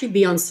 to actually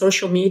be on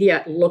social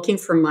media looking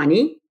for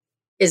money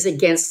is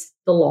against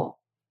the law.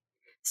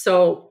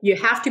 So you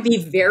have to be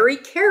very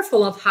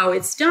careful of how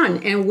it's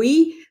done. And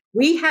we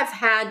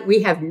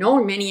have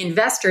known many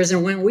investors.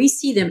 And when we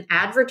see them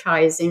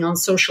advertising on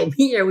social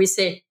media, we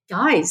say,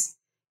 guys,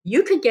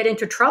 you could get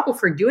into trouble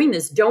for doing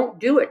this. Don't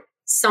do it.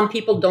 Some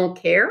people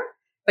don't care.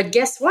 But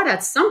guess what?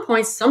 At some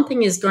point,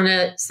 somebody's going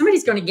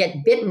to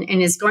get bitten,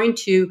 and it's going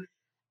to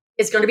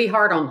be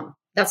hard on them.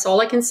 That's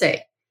all I can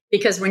say.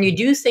 Because when you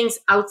do things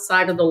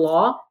outside of the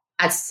law,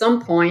 at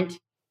some point,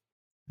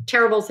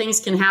 terrible things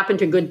can happen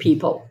to good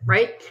people,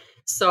 right?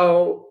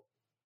 So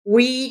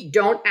we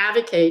don't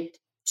advocate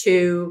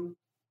to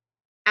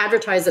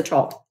advertise at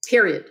all,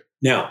 period.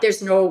 Now,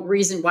 there's no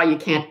reason why you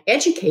can't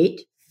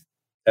educate.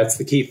 That's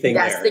the key thing.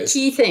 That's the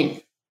key thing.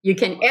 You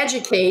can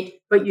educate,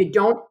 but you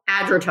don't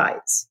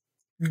advertise.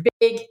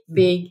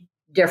 Big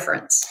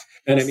difference.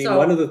 And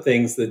one of the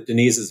things that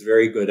Denise is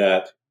very good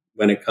at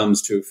when it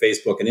comes to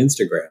Facebook and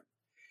Instagram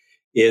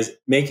is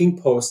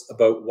making posts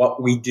about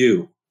what we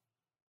do.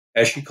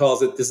 As she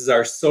calls it, this is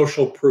our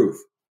social proof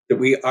that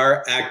we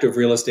are active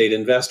real estate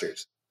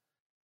investors.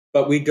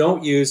 But we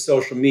don't use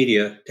social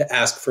media to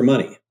ask for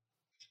money.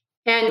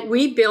 And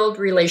we build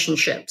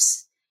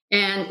relationships.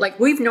 And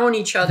we've known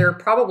each other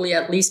probably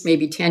at least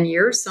maybe 10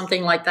 years,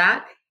 something like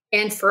that.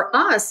 And for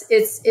us,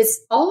 it's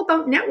all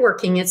about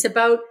networking. It's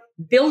about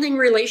building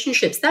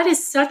relationships. That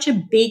is such a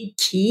big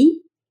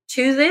key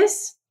to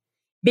this,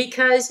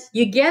 because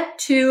you get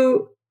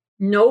to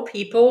know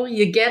people,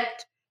 you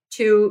get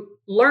to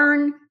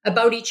learn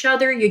about each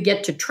other, you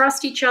get to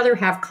trust each other,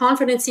 have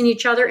confidence in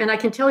each other. And I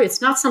can tell you,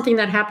 it's not something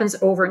that happens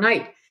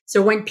overnight.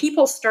 So when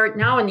people start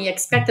now and they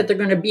expect that they're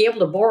going to be able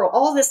to borrow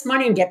all this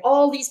money and get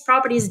all these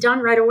properties done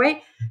right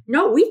away,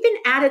 no, we've been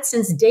at it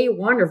since day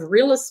one of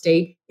real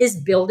estate, is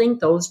building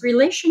those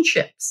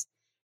relationships,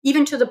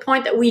 even to the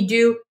point that we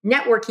do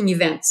networking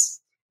events.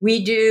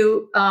 We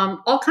do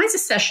all kinds of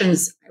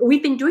sessions.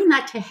 We've been doing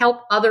that to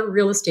help other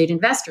real estate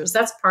investors.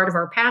 That's part of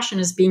our passion,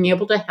 is being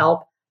able to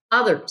help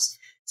others.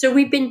 So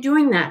we've been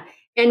doing that.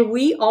 And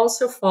we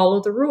also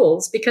follow the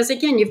rules because,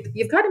 again,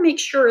 you've got to make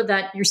sure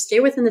that you stay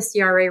within the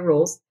CRA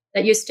rules,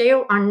 that you stay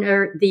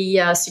under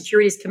the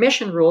Securities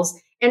Commission rules,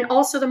 and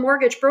also the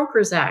Mortgage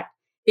Brokers Act,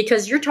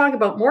 because you're talking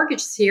about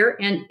mortgages here.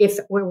 And if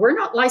we're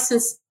not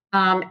licensed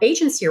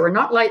agents here,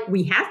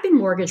 we have been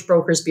mortgage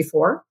brokers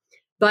before,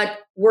 but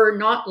we're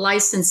not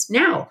licensed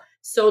now.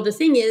 So the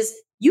thing is,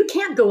 you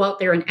can't go out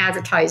there and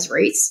advertise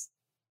rates.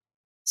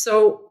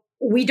 So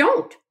we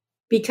don't,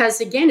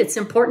 because again, it's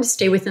important to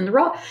stay within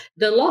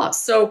the law.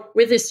 So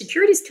with the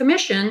Securities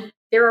Commission,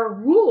 there are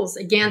rules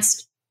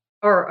against,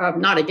 or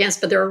not against,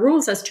 but there are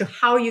rules as to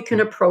how you can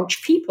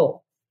approach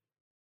people.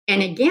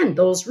 And again,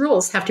 those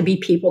rules have to be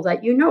people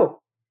that you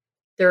know.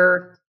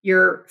 They're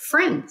your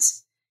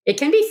friends. It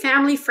can be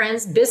family,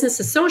 friends,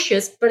 business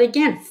associates, but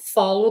again,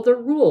 follow the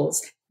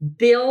rules.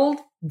 Build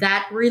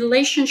that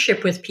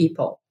relationship with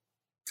people.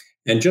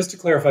 And just to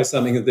clarify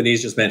something that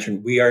Denise just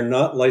mentioned, we are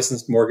not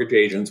licensed mortgage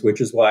agents,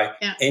 which is why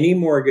any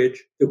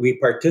mortgage that we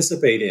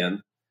participate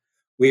in,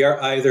 we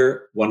are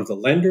either one of the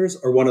lenders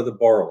or one of the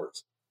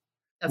borrowers.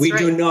 That's we right.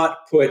 do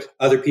not put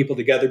other people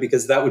together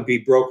because that would be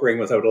brokering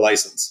without a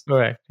license.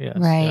 Correct. Yes.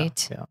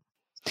 Right. Yeah.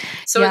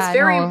 So it's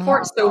very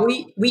important. So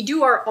we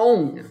do our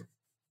own.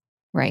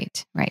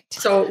 Right.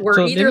 So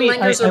we're either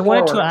lenders or I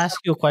wanted borrowers. to ask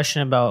you a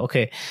question about,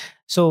 okay,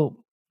 so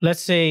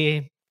let's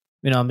say,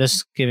 I'm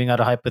just giving out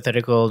a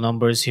hypothetical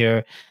numbers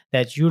here,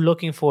 that you're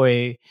looking for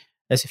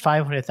let's say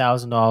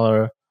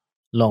 $500,000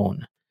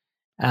 loan.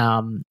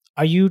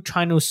 Are you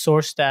trying to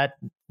source that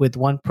with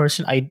one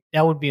person?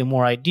 That would be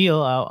more ideal,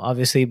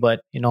 obviously,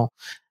 but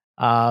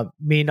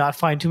may not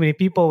find too many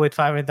people with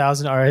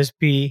 500,000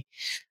 RSP.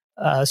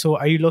 So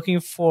are you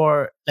looking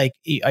for,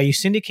 are you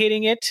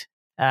syndicating it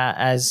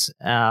as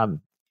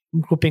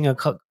grouping a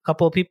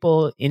couple of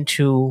people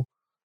into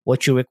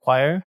what you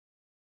require?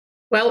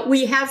 Well,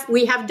 we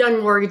have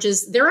done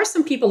mortgages. There are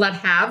some people that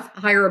have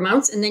higher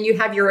amounts, and then you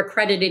have your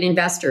accredited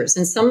investors.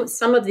 And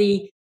some of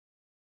the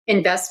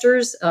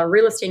investors,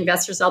 real estate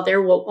investors out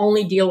there, will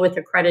only deal with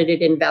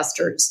accredited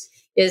investors.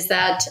 Is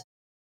that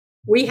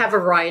we have a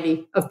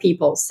variety of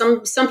people.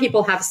 Some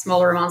people have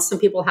smaller amounts, some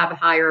people have a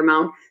higher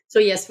amount. So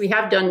yes, we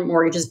have done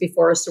mortgages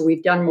before. So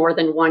we've done more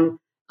than one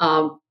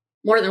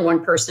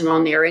person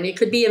on there, and it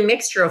could be a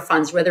mixture of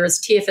funds, whether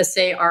it's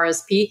TFSA,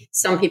 RSP.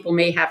 Some people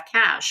may have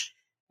cash.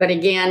 But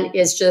again,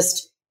 it's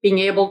just being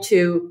able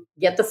to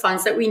get the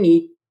funds that we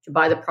need to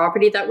buy the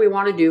property that we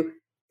want to do,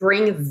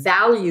 bring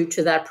value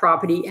to that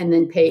property, and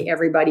then pay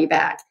everybody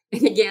back.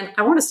 And again,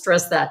 I want to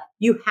stress that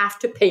you have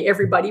to pay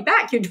everybody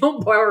back. You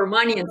don't borrow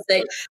money and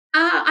say,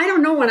 I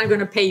don't know when I'm going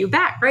to pay you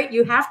back, right?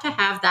 You have to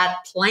have that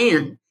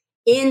plan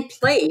in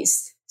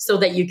place so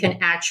that you can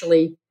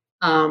actually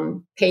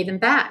pay them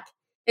back.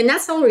 And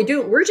that's all we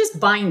do. We're just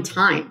buying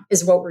time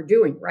is what we're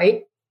doing,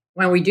 right?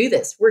 When we do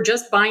this, we're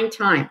just buying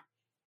time.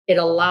 It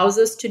allows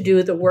us to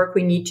do the work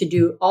we need to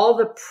do, all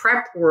the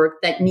prep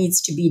work that needs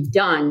to be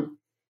done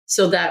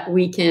so that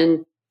we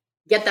can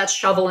get that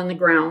shovel in the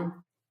ground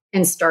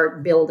and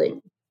start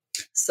building.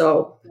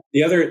 So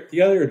the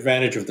other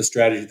advantage of the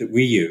strategy that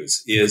we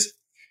use is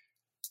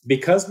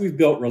because we've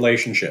built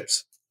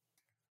relationships,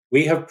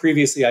 we have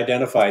previously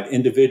identified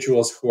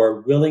individuals who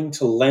are willing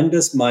to lend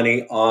us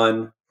money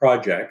on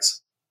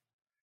projects,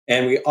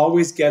 and we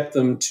always get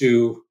them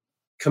to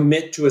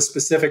commit to a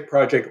specific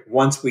project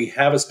once we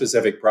have a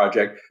specific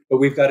project, but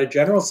we've got a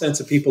general sense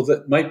of people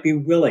that might be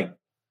willing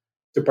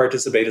to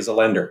participate as a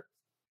lender.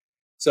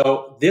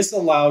 So this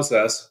allows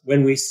us,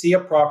 when we see a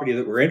property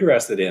that we're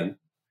interested in,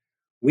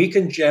 we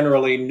can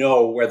generally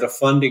know where the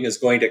funding is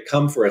going to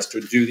come for us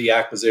to do the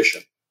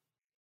acquisition.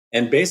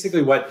 And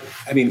basically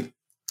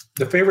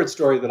the favorite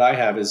story that I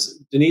have is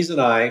Denise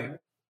and I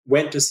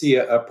went to see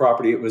a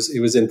property. It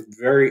was in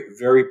very,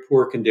 very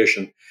poor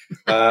condition.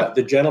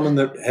 The gentleman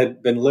that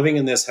had been living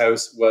in this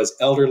house was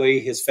elderly.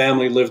 His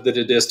family lived at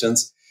a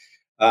distance.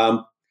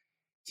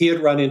 He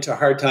had run into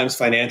hard times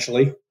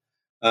financially.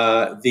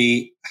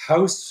 The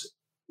house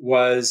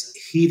was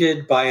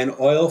heated by an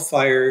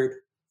oil-fired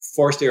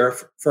forced air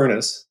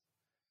furnace.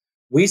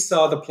 We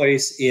saw the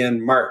place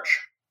in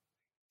March.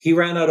 He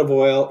ran out of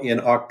oil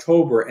in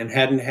October and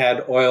hadn't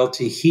had oil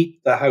to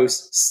heat the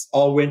house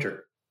all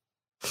winter.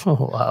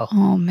 Oh, wow.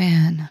 Oh,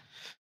 man.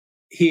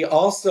 He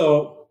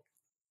also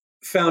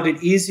found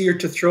it easier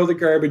to throw the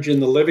garbage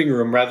in the living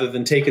room rather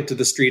than take it to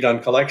the street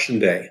on collection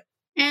day.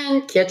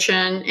 And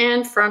kitchen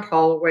and front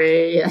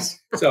hallway. Yes.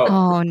 So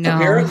no.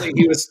 Apparently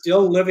he was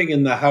still living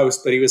in the house,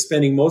 but he was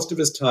spending most of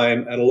his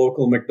time at a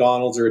local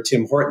McDonald's or a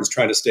Tim Hortons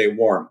trying to stay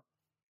warm.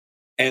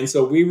 And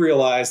so we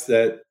realized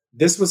that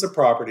this was a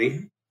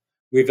property.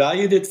 We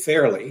valued it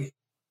fairly.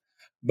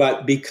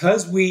 But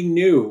because we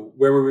knew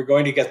where we were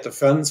going to get the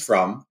funds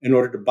from in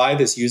order to buy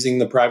this using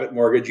the private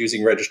mortgage,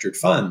 using registered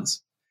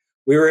funds,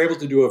 we were able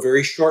to do a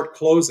very short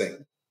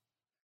closing,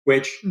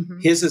 which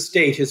his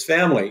estate, his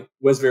family,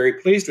 was very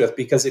pleased with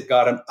because it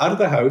got him out of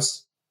the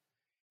house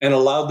and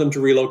allowed them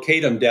to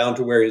relocate him down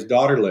to where his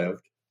daughter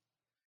lived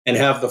and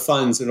have the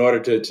funds in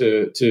order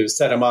to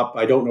set him up.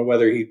 I don't know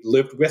whether he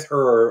lived with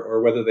her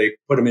or whether they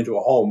put him into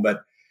a home,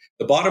 but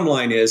the bottom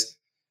line is,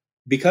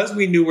 because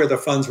we knew where the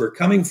funds were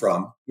coming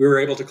from, we were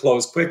able to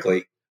close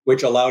quickly,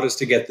 which allowed us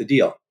to get the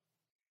deal.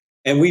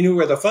 And we knew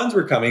where the funds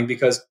were coming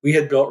because we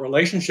had built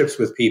relationships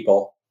with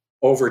people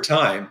over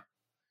time,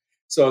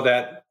 so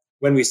that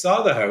when we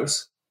saw the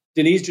house,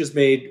 Denise just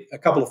made a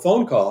couple of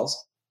phone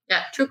calls.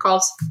 Yeah, 2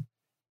 calls.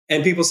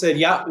 And people said,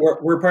 yeah,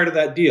 we're part of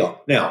that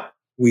deal. Now,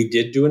 we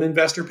did do an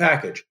investor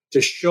package to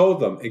show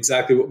them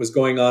exactly what was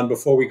going on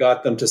before we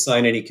got them to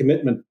sign any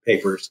commitment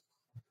papers.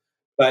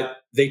 But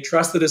they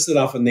trusted us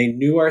enough, and they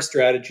knew our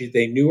strategy,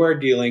 they knew our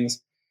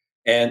dealings,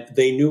 and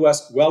they knew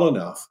us well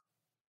enough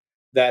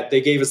that they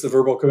gave us the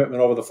verbal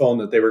commitment over the phone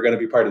that they were going to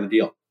be part of the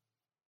deal.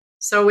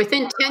 So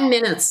within 10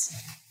 minutes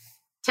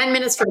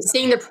from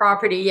seeing the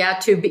property,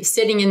 to be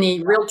sitting in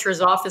the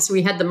realtor's office,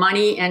 we had the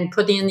money and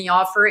putting in the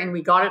offer, and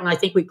we got it. And I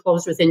think we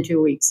closed within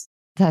 2 weeks.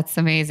 That's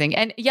amazing.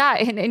 And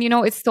and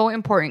it's so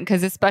important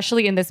because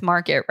especially in this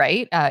market,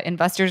 right?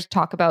 Investors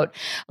talk about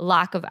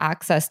lack of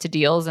access to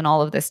deals and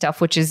all of this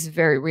stuff, which is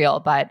very real.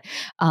 But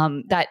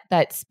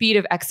that speed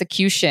of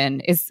execution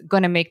is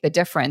going to make the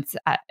difference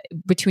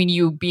between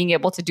you being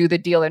able to do the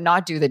deal or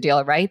not do the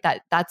deal, right?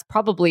 That's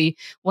probably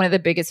one of the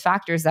biggest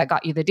factors that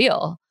got you the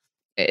deal.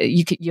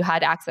 You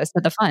had access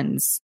to the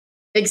funds.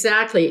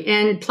 Exactly.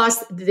 And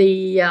plus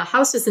the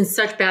house is in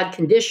such bad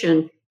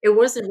condition, it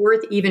wasn't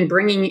worth even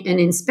bringing an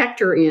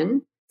inspector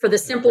in for the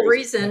simple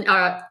reason,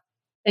 an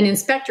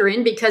inspector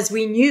in, because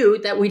we knew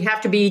that we'd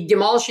have to be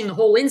demolishing the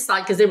whole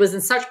inside because it was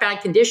in such bad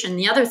condition.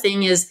 The other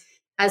thing is,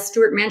 as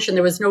Stuart mentioned,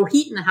 there was no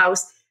heat in the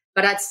house,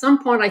 but at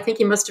some point, I think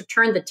he must have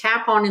turned the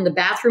tap on in the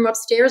bathroom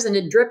upstairs and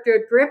it dripped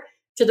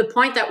to the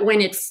point that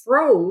when it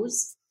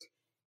froze,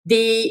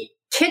 the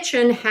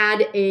kitchen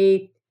had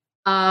a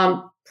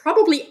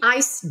probably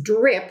ice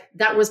drip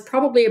that was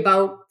probably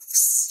about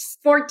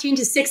 14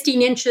 to 16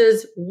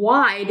 inches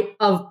wide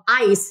of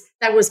ice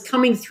that was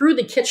coming through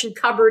the kitchen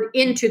cupboard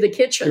into the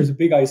kitchen. There's a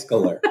big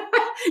icicle there.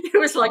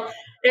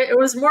 It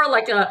was more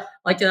like a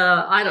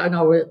I don't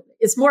know.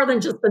 It's more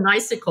than just an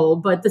icicle.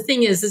 But the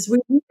thing is we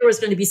knew there was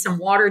going to be some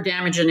water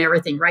damage and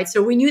everything, right?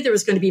 So we knew there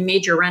was going to be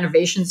major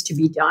renovations to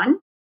be done.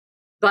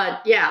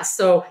 But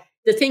so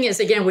the thing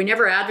is, again, we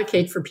never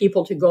advocate for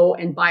people to go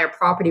and buy a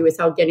property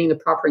without getting the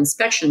proper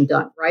inspection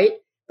done, right?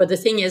 But the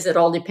thing is, it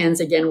all depends,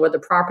 again, what the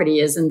property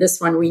is. And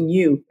this one, we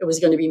knew it was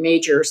going to be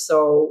major.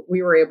 So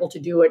we were able to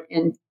do it.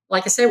 And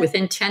like I said,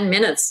 within 10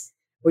 minutes,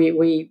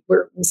 we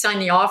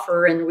signed the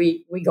offer and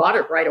we got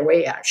it right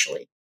away,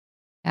 actually.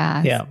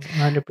 Yeah,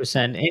 100%.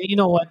 And you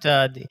know what?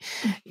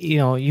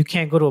 You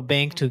can't go to a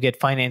bank to get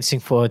financing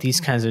for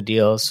these kinds of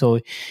deals. So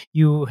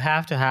you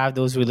have to have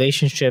those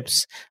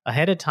relationships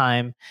ahead of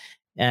time.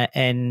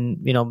 And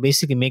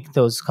basically make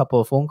those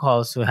couple of phone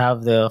calls to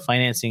have the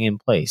financing in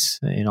place.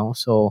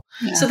 So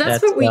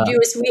that's what we do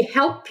is we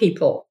help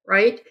people,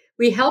 right?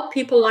 We help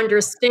people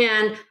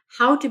understand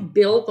how to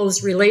build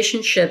those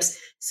relationships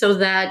so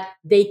that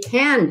they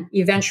can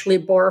eventually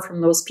borrow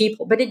from those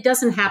people. But it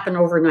doesn't happen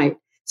overnight.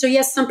 So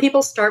yes, some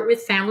people start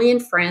with family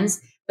and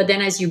friends, but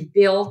then as you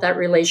build that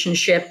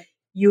relationship,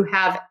 you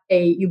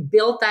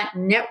build that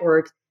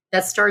network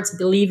that starts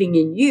believing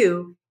in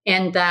you,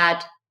 and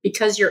that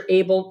because you're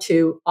able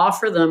to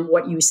offer them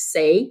what you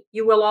say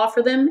you will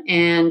offer them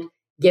and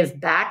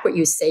give back what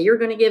you say you're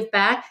going to give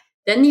back,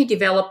 then you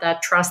develop that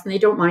trust and they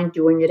don't mind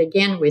doing it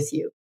again with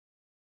you.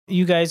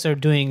 You guys are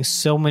doing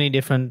so many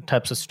different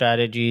types of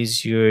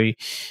strategies.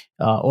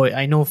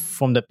 I know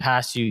from the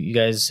past, you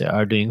guys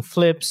are doing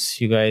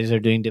flips, you guys are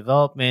doing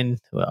development,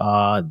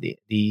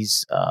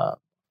 these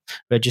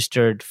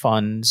registered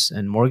funds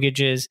and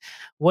mortgages.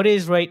 What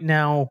is right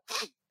now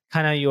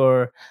kind of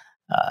your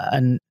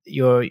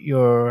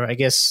I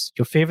guess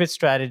your favorite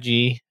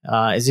strategy?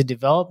 Is it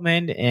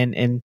development,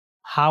 and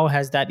how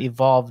has that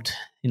evolved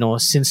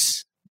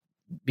since,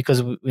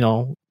 because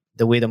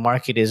the way the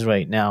market is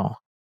right now?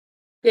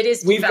 It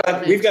is. We've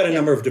got a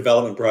number of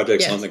development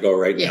projects on the go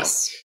right now.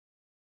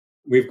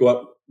 We've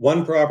got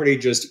one property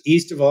just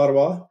east of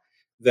Ottawa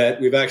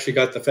that we've actually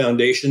got the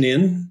foundation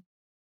in.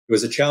 It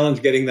was a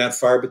challenge getting that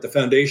far, but the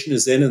foundation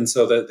is in, and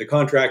so the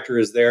contractor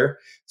is there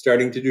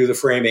starting to do the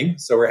framing.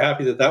 So we're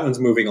happy that one's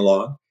moving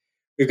along.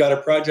 We've got a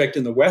project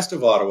in the west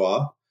of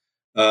Ottawa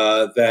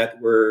that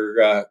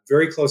we're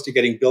very close to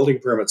getting building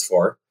permits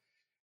for.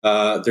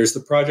 There's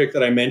the project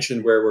that I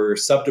mentioned where we're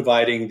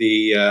subdividing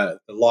the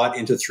lot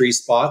into 3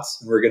 spots,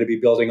 and we're going to be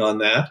building on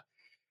that.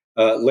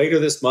 Later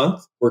this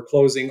month, we're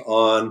closing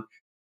on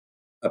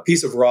a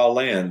piece of raw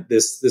land.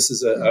 This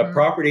is a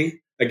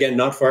property, again,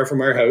 not far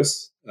from our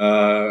house.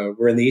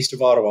 We're in the east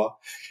of Ottawa.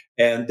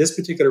 And this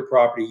particular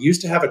property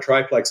used to have a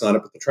triplex on it,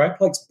 but the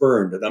triplex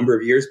burned a number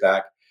of years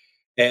back.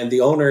 and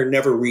the owner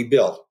never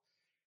rebuilt.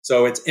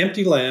 So it's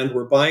empty land.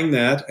 We're buying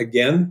that.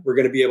 Again, we're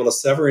going to be able to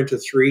sever into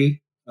 3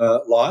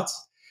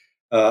 lots.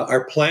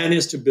 Our plan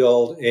is to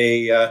build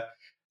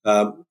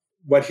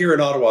what here in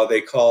Ottawa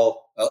they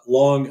call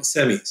long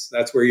semis.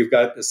 That's where you've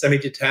got a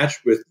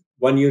semi-detached with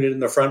 1 unit in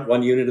the front,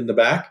 1 unit in the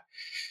back.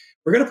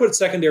 We're going to put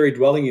secondary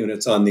dwelling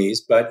units on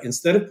these, but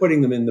instead of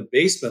putting them in the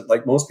basement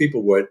like most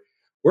people would,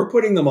 we're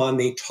putting them on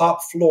the top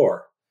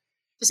floor.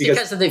 Just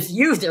because of the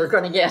view they're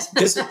going to get.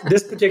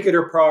 this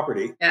particular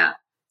property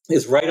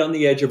is right on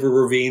the edge of a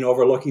ravine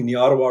overlooking the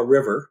Ottawa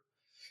River.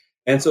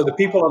 And so the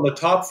people on the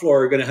top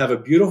floor are going to have a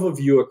beautiful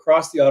view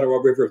across the Ottawa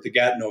River of the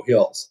Gatineau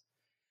Hills.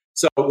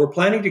 So we're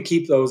planning to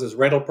keep those as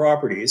rental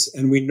properties,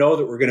 and we know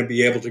that we're going to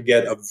be able to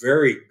get a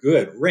very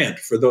good rent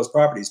for those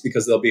properties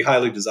because they'll be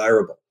highly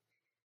desirable.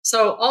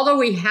 So although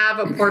we have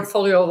a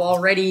portfolio of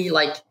already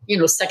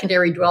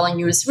secondary dwelling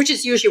units, which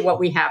is usually what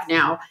we have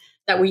now,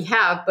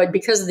 but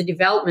because of the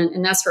development,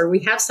 and that's where we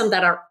have some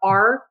that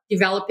are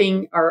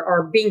developing,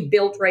 are being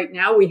built right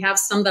now. We have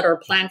some that are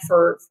planned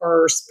for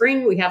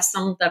spring. We have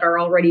some that are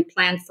already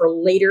planned for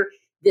later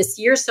this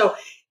year. So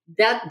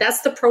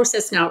that's the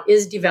process now,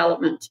 is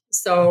development.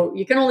 So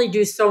you can only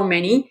do so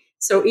many.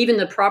 So even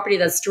the property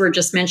that Stuart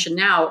just mentioned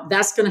now,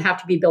 that's going to have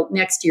to be built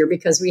next year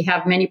because we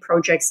have many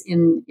projects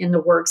in the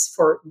works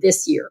for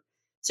this year.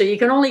 So you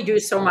can only do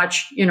so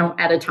much,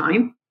 at a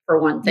time. For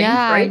one thing,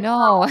 yeah, right?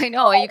 I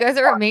know. You guys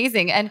are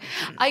amazing. And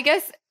I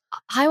guess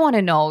I want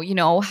to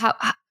know,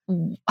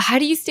 how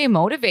do you stay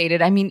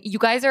motivated? I mean, you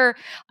guys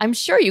I'm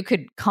sure you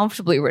could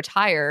comfortably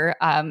retire.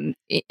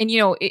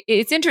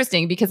 It's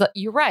interesting because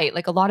you're right.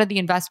 Like a lot of the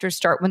investors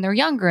start when they're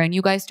younger and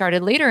you guys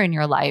started later in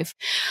your life.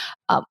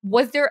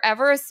 Was there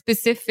ever a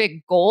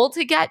specific goal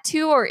to get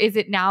to, or is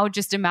it now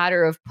just a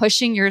matter of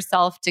pushing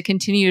yourself to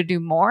continue to do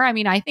more? I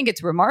mean, I think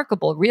it's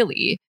remarkable,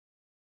 really.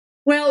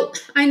 Well,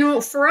 I know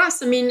for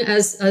us, I mean,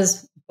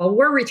 as well,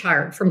 we're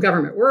retired from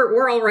government.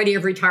 We're already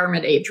of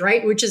retirement age,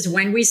 right? Which is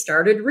when we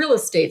started real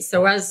estate.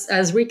 So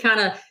as we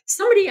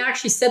somebody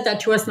actually said that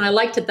to us, and I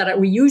liked it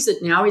that we use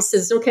it now. He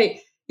says,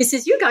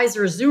 you guys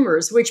are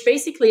Zoomers, which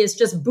basically is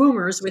just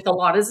boomers with a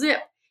lot of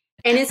zip.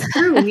 And it's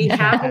true. We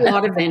have a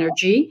lot of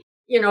energy.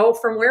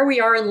 From where we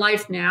are in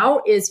life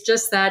now, is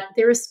just that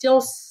there is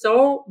still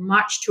so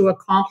much to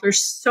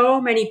accomplish.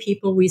 So many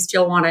people we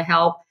still want to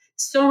help.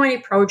 So many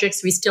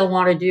projects we still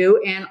want to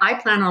do. And I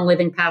plan on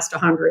living past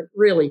 100,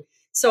 really.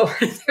 So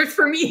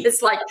for me,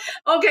 it's like,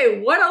 okay,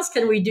 what else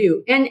can we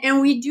do? And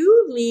we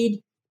do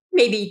lead,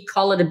 maybe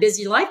call it a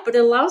busy life, but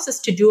it allows us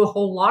to do a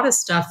whole lot of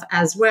stuff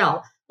as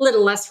well. A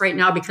little less right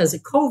now because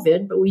of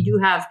COVID, but we do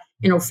have,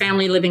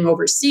 family living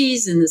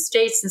overseas in the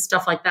States and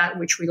stuff like that,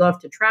 which we love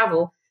to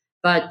travel.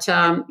 But,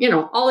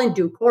 all in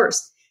due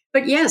course.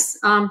 But yes,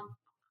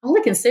 all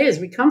I can say is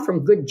we come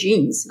from good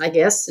genes, I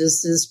guess,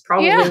 is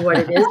probably what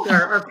it is.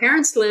 Our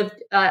parents lived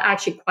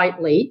actually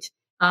quite late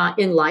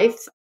in life.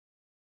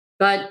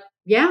 But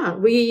yeah,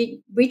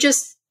 we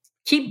just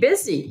keep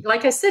busy.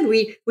 Like I said,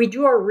 we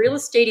do our real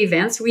estate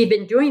events. We've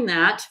been doing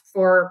that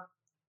for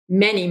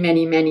many,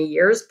 many, many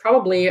years,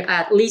 probably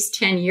at least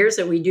 10 years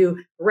that we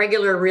do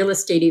regular real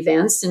estate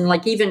events. And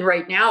like even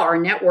right now, our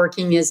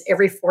networking is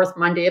every 4th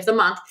Monday of the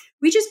month.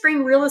 We just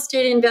bring real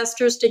estate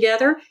investors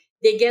together.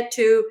 They get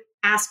to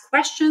ask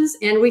questions,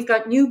 and we've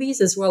got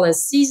newbies as well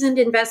as seasoned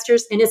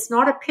investors, and it's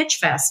not a pitch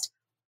fest.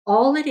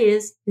 All it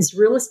is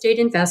real estate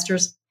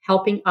investors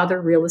helping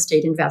other real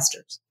estate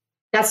investors.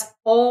 That's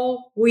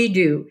all we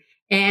do.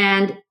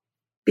 And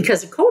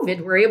because of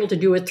COVID, we're able to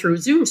do it through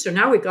Zoom. So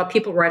now we've got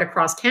people right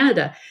across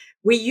Canada.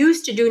 We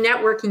used to do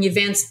networking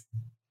events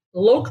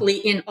locally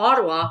in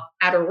Ottawa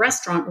at a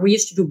restaurant. We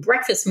used to do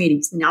breakfast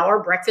meetings. Now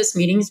our breakfast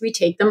meetings, we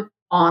take them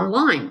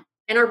online.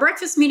 And our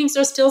breakfast meetings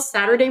are still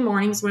Saturday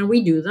mornings when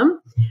we do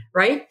them,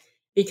 right?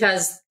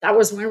 Because that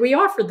was when we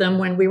offered them,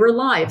 when we were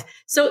live.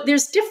 So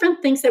there's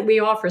different things that we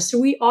offer. So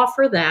we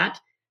offer that.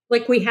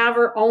 Like we have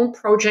our own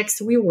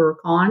projects we work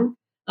on.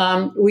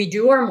 We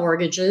do our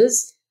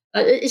mortgages.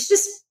 It's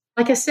just,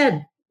 like I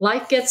said,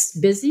 life gets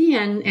busy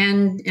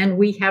and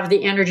we have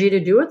the energy to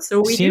do it. So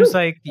we Seems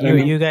like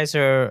you guys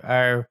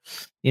are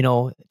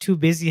too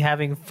busy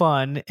having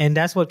fun, and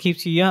that's what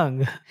keeps you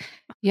young.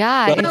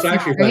 Yeah. Well, it's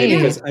actually funny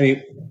because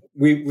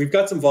we've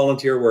got some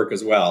volunteer work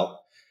as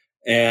well.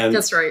 And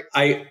that's right.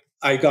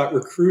 I got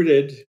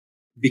recruited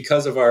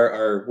because of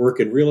our work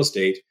in real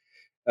estate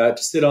to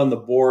sit on the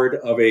board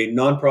of a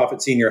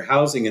nonprofit senior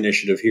housing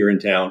initiative here in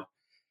town.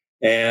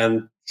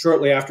 And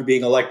shortly after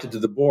being elected to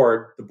the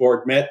board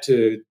met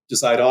to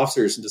decide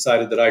officers and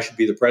decided that I should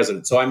be the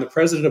president. So I'm the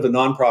president of a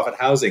nonprofit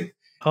housing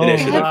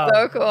initiative. That's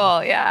so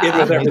cool. Yeah. In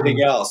with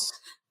everything else.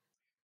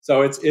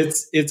 So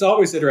it's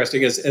always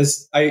interesting.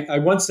 As I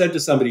once said to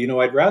somebody,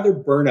 I'd rather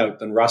burn out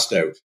than rust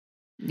out.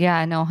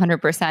 Yeah, no,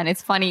 100%.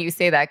 It's funny you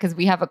say that because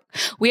we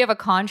have a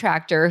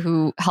contractor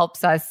who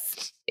helps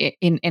us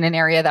in an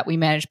area that we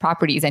manage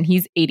properties, and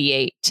he's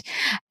 88.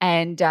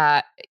 And,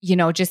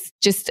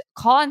 just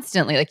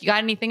constantly, like, you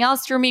got anything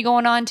else for me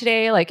going on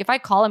today? Like, if I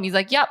call him, he's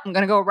like, yep, I'm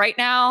going to go right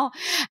now.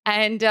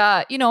 And,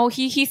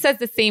 he says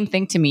the same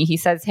thing to me. He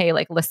says, hey,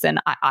 like, listen,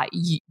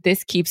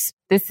 this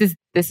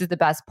is the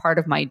best part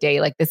of my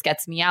day. Like, this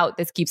gets me out.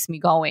 This keeps me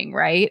going.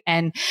 Right.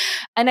 And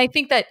I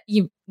think that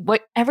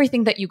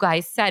everything that you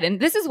guys said, and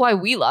this is why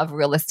we love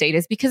real estate,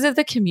 is because of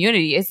the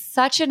community. It's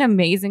such an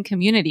amazing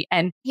community.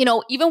 And,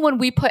 even when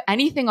we put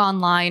anything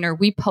online or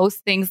we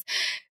post things,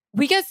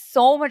 we get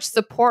so much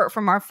support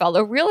from our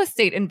fellow real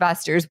estate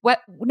investors,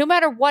 no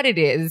matter what it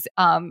is.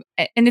 And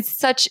it's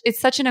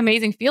such an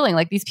amazing feeling.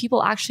 Like, these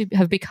people actually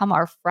have become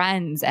our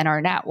friends and our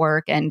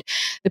network and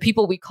the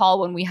people we call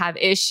when we have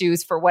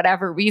issues for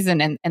whatever reason.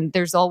 And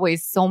there's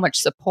always so much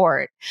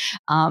support.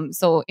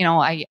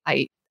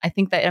 I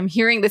think that I'm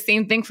hearing the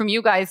same thing from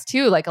you guys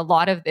too, like a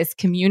lot of this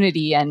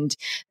community and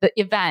the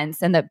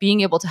events and that being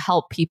able to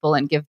help people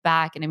and give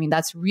back. And I mean,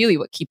 that's really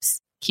what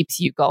keeps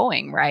you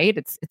going, right?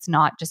 It's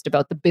not just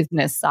about the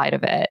business side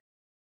of it.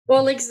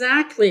 Well,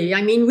 exactly.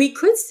 I mean, we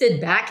could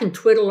sit back and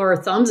twiddle our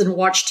thumbs and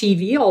watch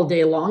TV all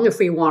day long if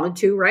we wanted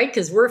to, right?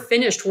 Because we're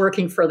finished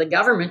working for the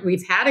government.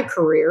 We've had a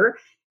career,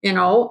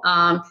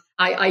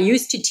 I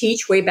used to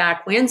teach way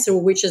back when, so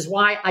which is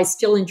why I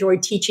still enjoy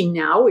teaching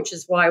now, which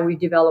is why we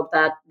developed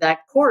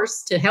that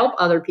course to help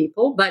other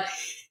people. But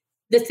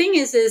the thing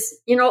is,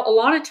 a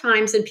lot of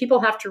times, and people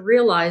have to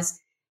realize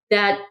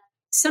that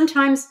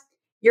sometimes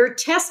you're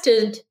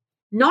tested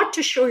not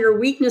to show your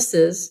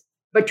weaknesses,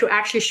 but to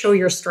actually show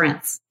your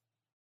strengths.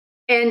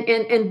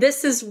 And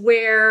this is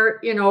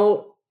where,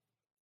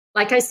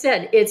 like I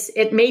said,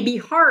 it may be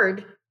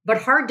hard,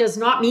 but hard does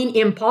not mean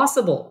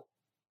impossible.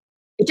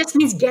 It just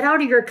means get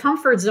out of your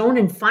comfort zone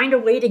and find a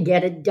way to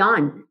get it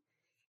done.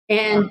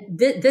 And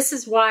this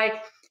is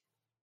why,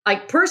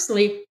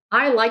 personally,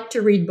 I like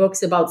to read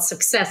books about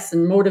success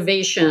and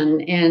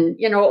motivation and,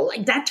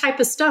 like that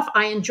type of stuff.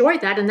 I enjoy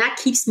that. And that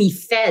keeps me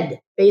fed,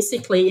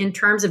 basically, in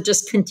terms of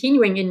just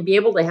continuing and be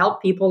able to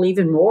help people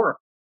even more.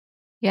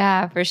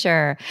 Yeah, for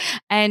sure.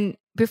 And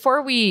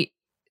before we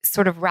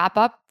sort of wrap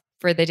up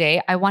for the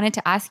day, I wanted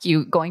to ask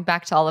you, going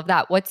back to all of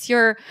that, what's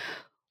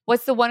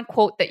the one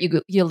quote that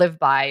you live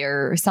by,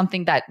 or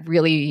something that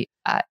really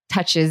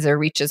touches or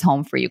reaches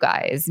home for you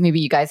guys? Maybe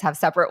you guys have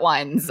separate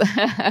ones.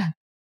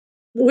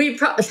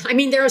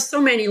 There are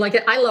so many.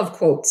 Like, I love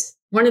quotes.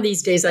 One of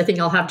these days, I think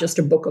I'll have just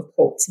a book of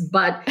quotes.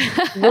 But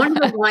one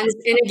of the ones,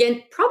 and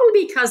again,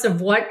 probably because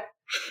of what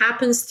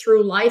happens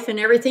through life and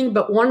everything,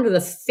 but one of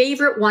the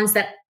favorite ones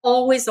that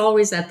always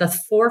at the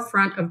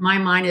forefront of my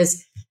mind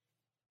is,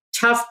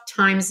 tough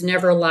times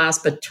never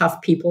last, but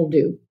tough people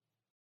do.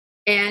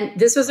 And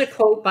this was a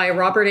quote by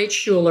Robert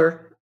H.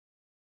 Schuller,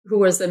 who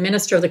was the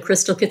minister of the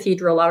Crystal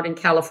Cathedral out in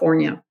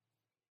California.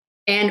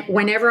 And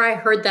whenever I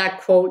heard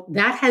that quote,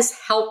 that has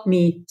helped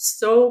me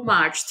so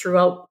much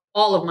throughout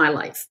all of my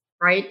life,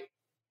 right?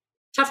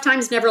 Tough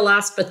times never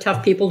last, but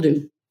tough people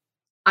do.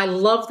 I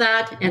love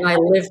that, and I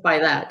live by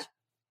that.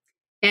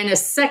 And a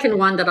second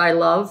one that I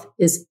love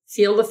is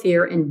feel the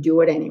fear and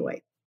do it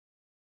anyway.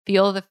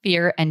 Feel the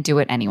fear and do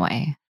it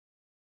anyway.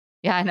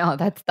 Yeah, I know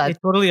that's it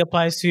totally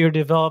applies to your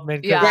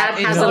development. Yeah, that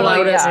has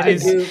allowed us to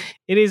do.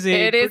 It is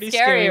a pretty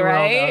scary right?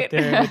 world out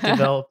there with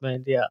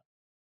development. Yeah.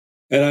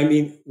 And I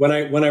mean, when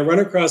I run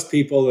across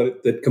people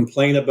that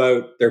complain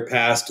about their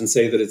past and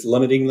say that it's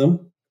limiting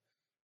them,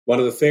 one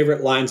of the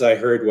favorite lines I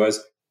heard was,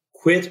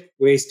 "Quit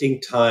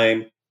wasting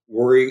time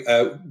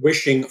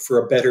wishing for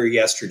a better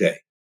yesterday."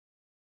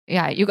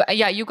 Yeah,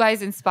 you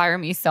guys inspire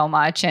me so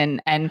much.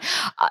 And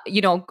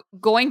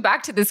going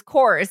back to this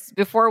course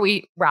before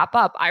we wrap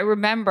up, I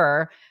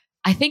remember,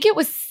 I think it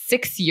was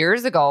 6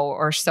 years ago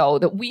or so,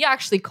 that we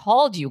actually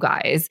called you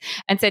guys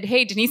and said,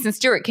 "Hey, Denise and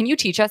Stuart, can you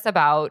teach us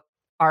about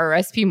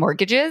RRSP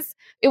mortgages?"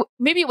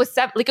 Maybe it was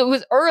it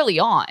was early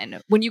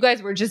on when you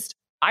guys were just,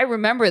 I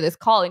remember this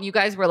call and you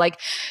guys were like,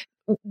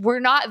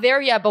 "We're not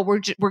there yet, but we're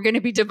going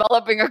to be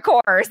developing a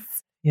course."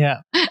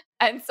 Yeah.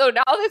 And so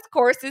now this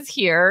course is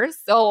here.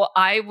 So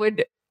I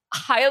would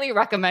highly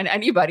recommend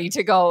anybody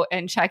to go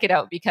and check it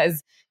out,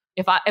 because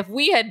if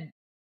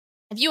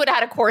you had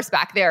had a course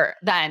back there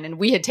then, and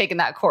we had taken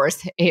that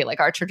course, hey, like,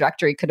 our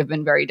trajectory could have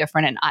been very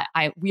different.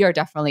 And we are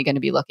definitely going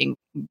to be looking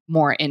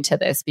more into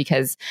this,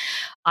 because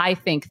I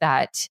think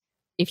that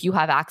if you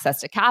have access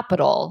to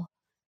capital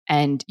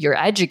and you're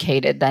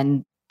educated,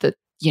 then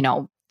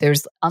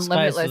there's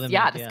unlimited.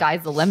 The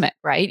sky's the limit,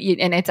 right?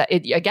 And it's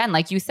again,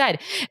 like you said,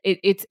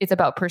 it's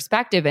about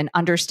perspective and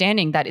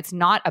understanding that it's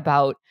not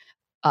about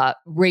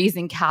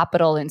raising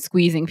capital and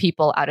squeezing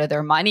people out of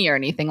their money or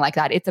anything like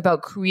that. It's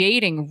about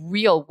creating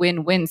real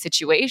win-win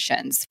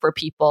situations for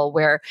people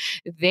where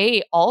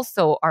they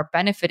also are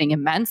benefiting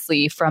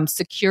immensely from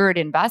secured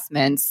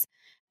investments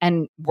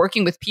and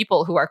working with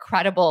people who are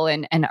credible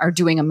and are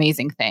doing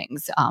amazing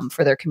things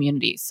for their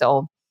communities.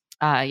 So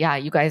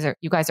you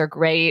guys are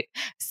great,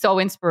 so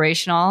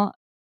inspirational,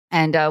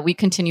 and we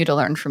continue to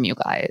learn from you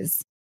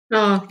guys.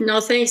 Oh, no,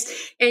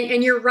 thanks.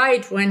 And you're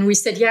right. When we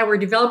said, we're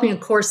developing a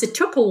course, it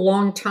took a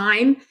long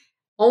time.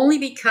 only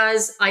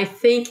because I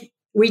think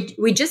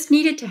we just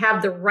needed to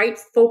have the right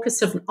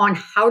focus on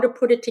how to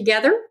put it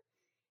together.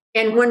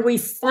 And when we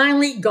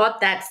finally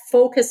got that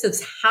focus of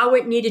how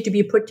it needed to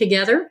be put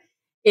together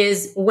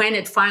is when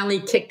it finally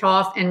kicked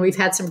off, and we've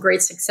had some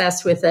great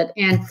success with it.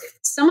 And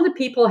some of the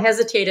people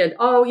hesitated,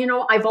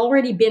 I've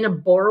already been a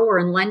borrower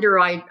and lender.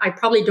 I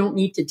probably don't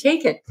need to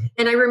take it.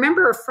 And I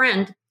remember a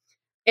friend,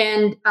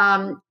 and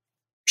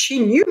she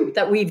knew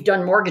that we've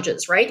done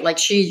mortgages, right? Like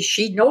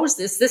she knows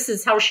this. This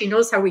is how she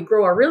knows how we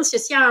grow our real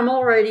estate. Yeah, I'm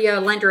already a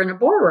lender and a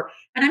borrower.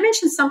 And I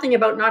mentioned something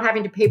about not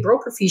having to pay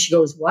broker fees. She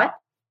goes, what?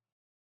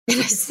 And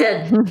I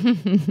said,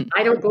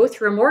 I don't go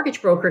through a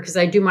mortgage broker because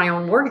I do my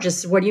own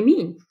mortgages. What do you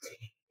mean?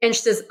 And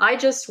she says, I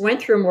just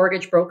went through a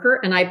mortgage broker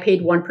and I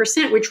paid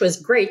 1%, which was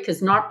great because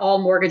not all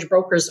mortgage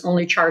brokers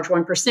only charge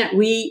 1%.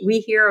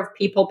 We hear of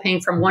people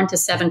paying from 1% to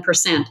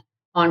 7%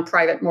 on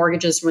private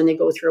mortgages when they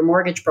go through a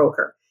mortgage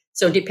broker.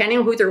 So depending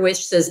on who they're with,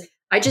 she says,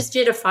 I just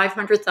did a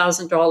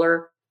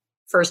 $500,000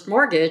 first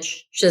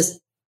mortgage. She says,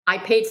 I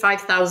paid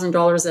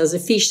 $5,000 as a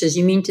fee. She says,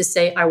 you mean to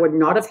say I would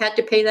not have had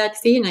to pay that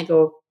fee? And I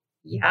go,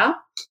 yeah.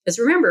 Because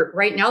remember,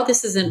 right now,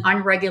 this is an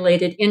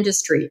unregulated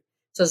industry.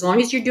 So as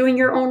long as you're doing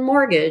your own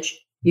mortgage,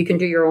 you can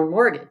do your own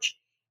mortgage.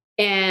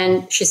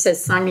 And she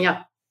says, sign me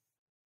up.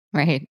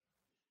 Right.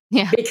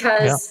 Yeah.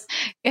 Because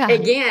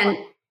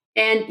again,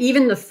 and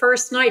even the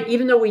first night,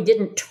 even though we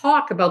didn't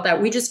talk about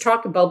that, we just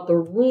talked about the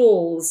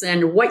rules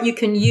and what you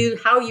can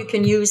use, how you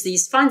can use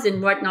these funds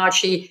and whatnot.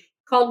 She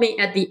called me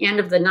at the end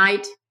of the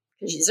night,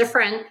 because she's a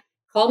friend,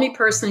 called me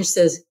personally. She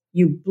says,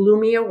 you blew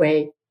me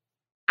away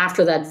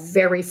after that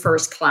very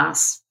first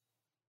class.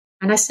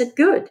 And I said,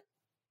 good.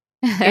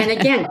 And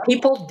again,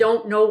 people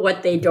don't know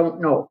what they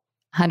don't know.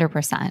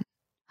 100%.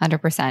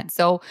 100%.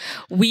 So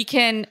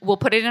we'll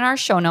put it in our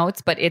show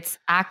notes, but it's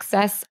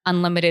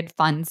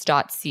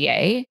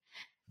accessunlimitedfunds.ca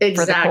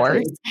for the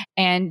course.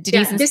 And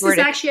Denise and this Stuart, is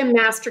actually a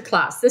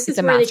masterclass. This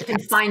is where they can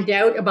find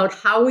out about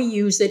how we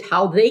use it,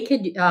 how they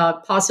could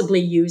possibly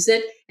use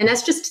it. And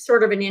that's just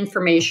sort of an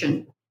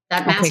information.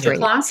 That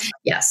masterclass,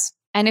 yes.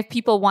 And if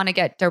people want to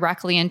get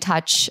directly in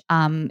touch,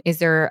 is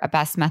there a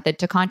best method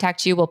to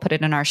contact you? We'll put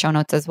it in our show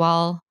notes as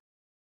well.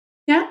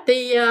 Yeah,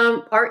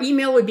 our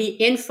email would be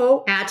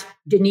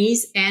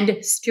info@Denise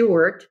and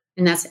Stuart,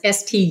 and that's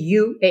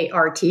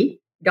STUART.ca.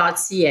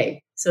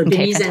 So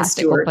Denise fantastic. and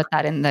Stuart. We'll put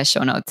that in the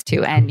show notes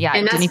too. And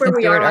and that's Denise where and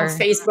we Stuart are on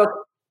Facebook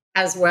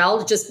as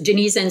well. Just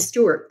Denise and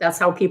Stuart. That's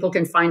how people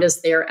can find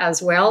us there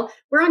as well.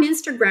 We're on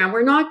Instagram.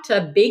 We're not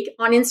big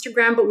on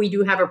Instagram, but we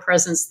do have a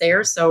presence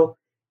there, so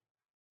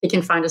they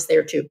can find us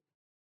there too.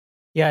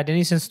 Yeah,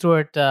 Denise and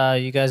Stuart,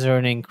 you guys are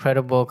an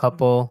incredible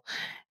couple.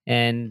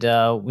 And,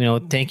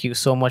 thank you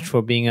so much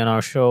for being on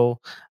our show.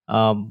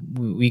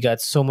 We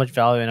got so much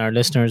value, and our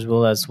listeners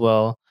will as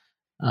well.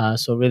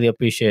 So really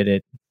appreciate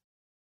it.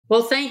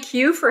 Well, thank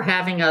you for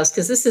having us,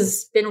 because this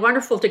has been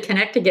wonderful to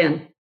connect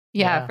again.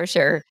 Yeah, for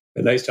sure.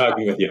 Nice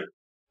talking with you.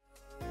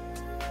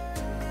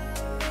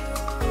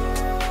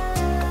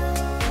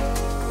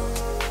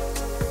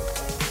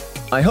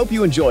 I hope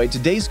you enjoyed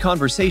today's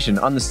conversation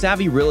on the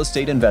Savvy Real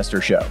Estate Investor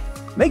Show.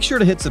 Make sure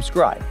to hit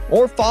subscribe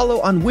or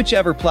follow on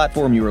whichever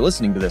platform you are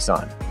listening to this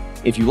on.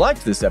 If you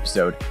liked this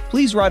episode,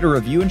 please write a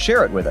review and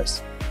share it with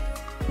us.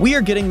 We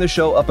are getting the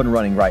show up and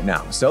running right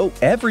now, so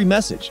every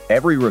message,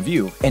 every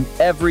review, and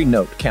every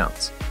note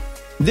counts.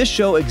 This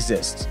show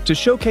exists to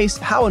showcase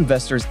how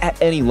investors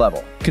at any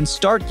level can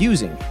start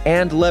using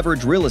and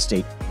leverage real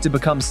estate to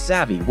become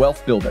savvy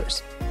wealth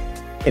builders.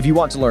 If you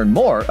want to learn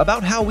more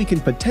about how we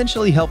can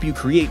potentially help you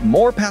create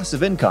more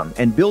passive income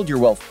and build your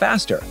wealth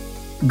faster,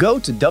 go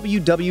to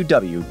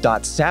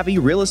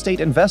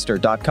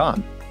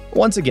www.savvyrealestateinvestor.com.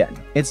 Once again,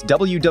 it's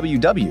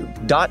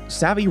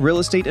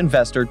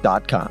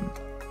www.savvyrealestateinvestor.com.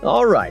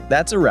 All right,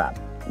 that's a wrap.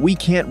 We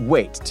can't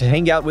wait to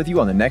hang out with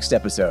you on the next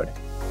episode.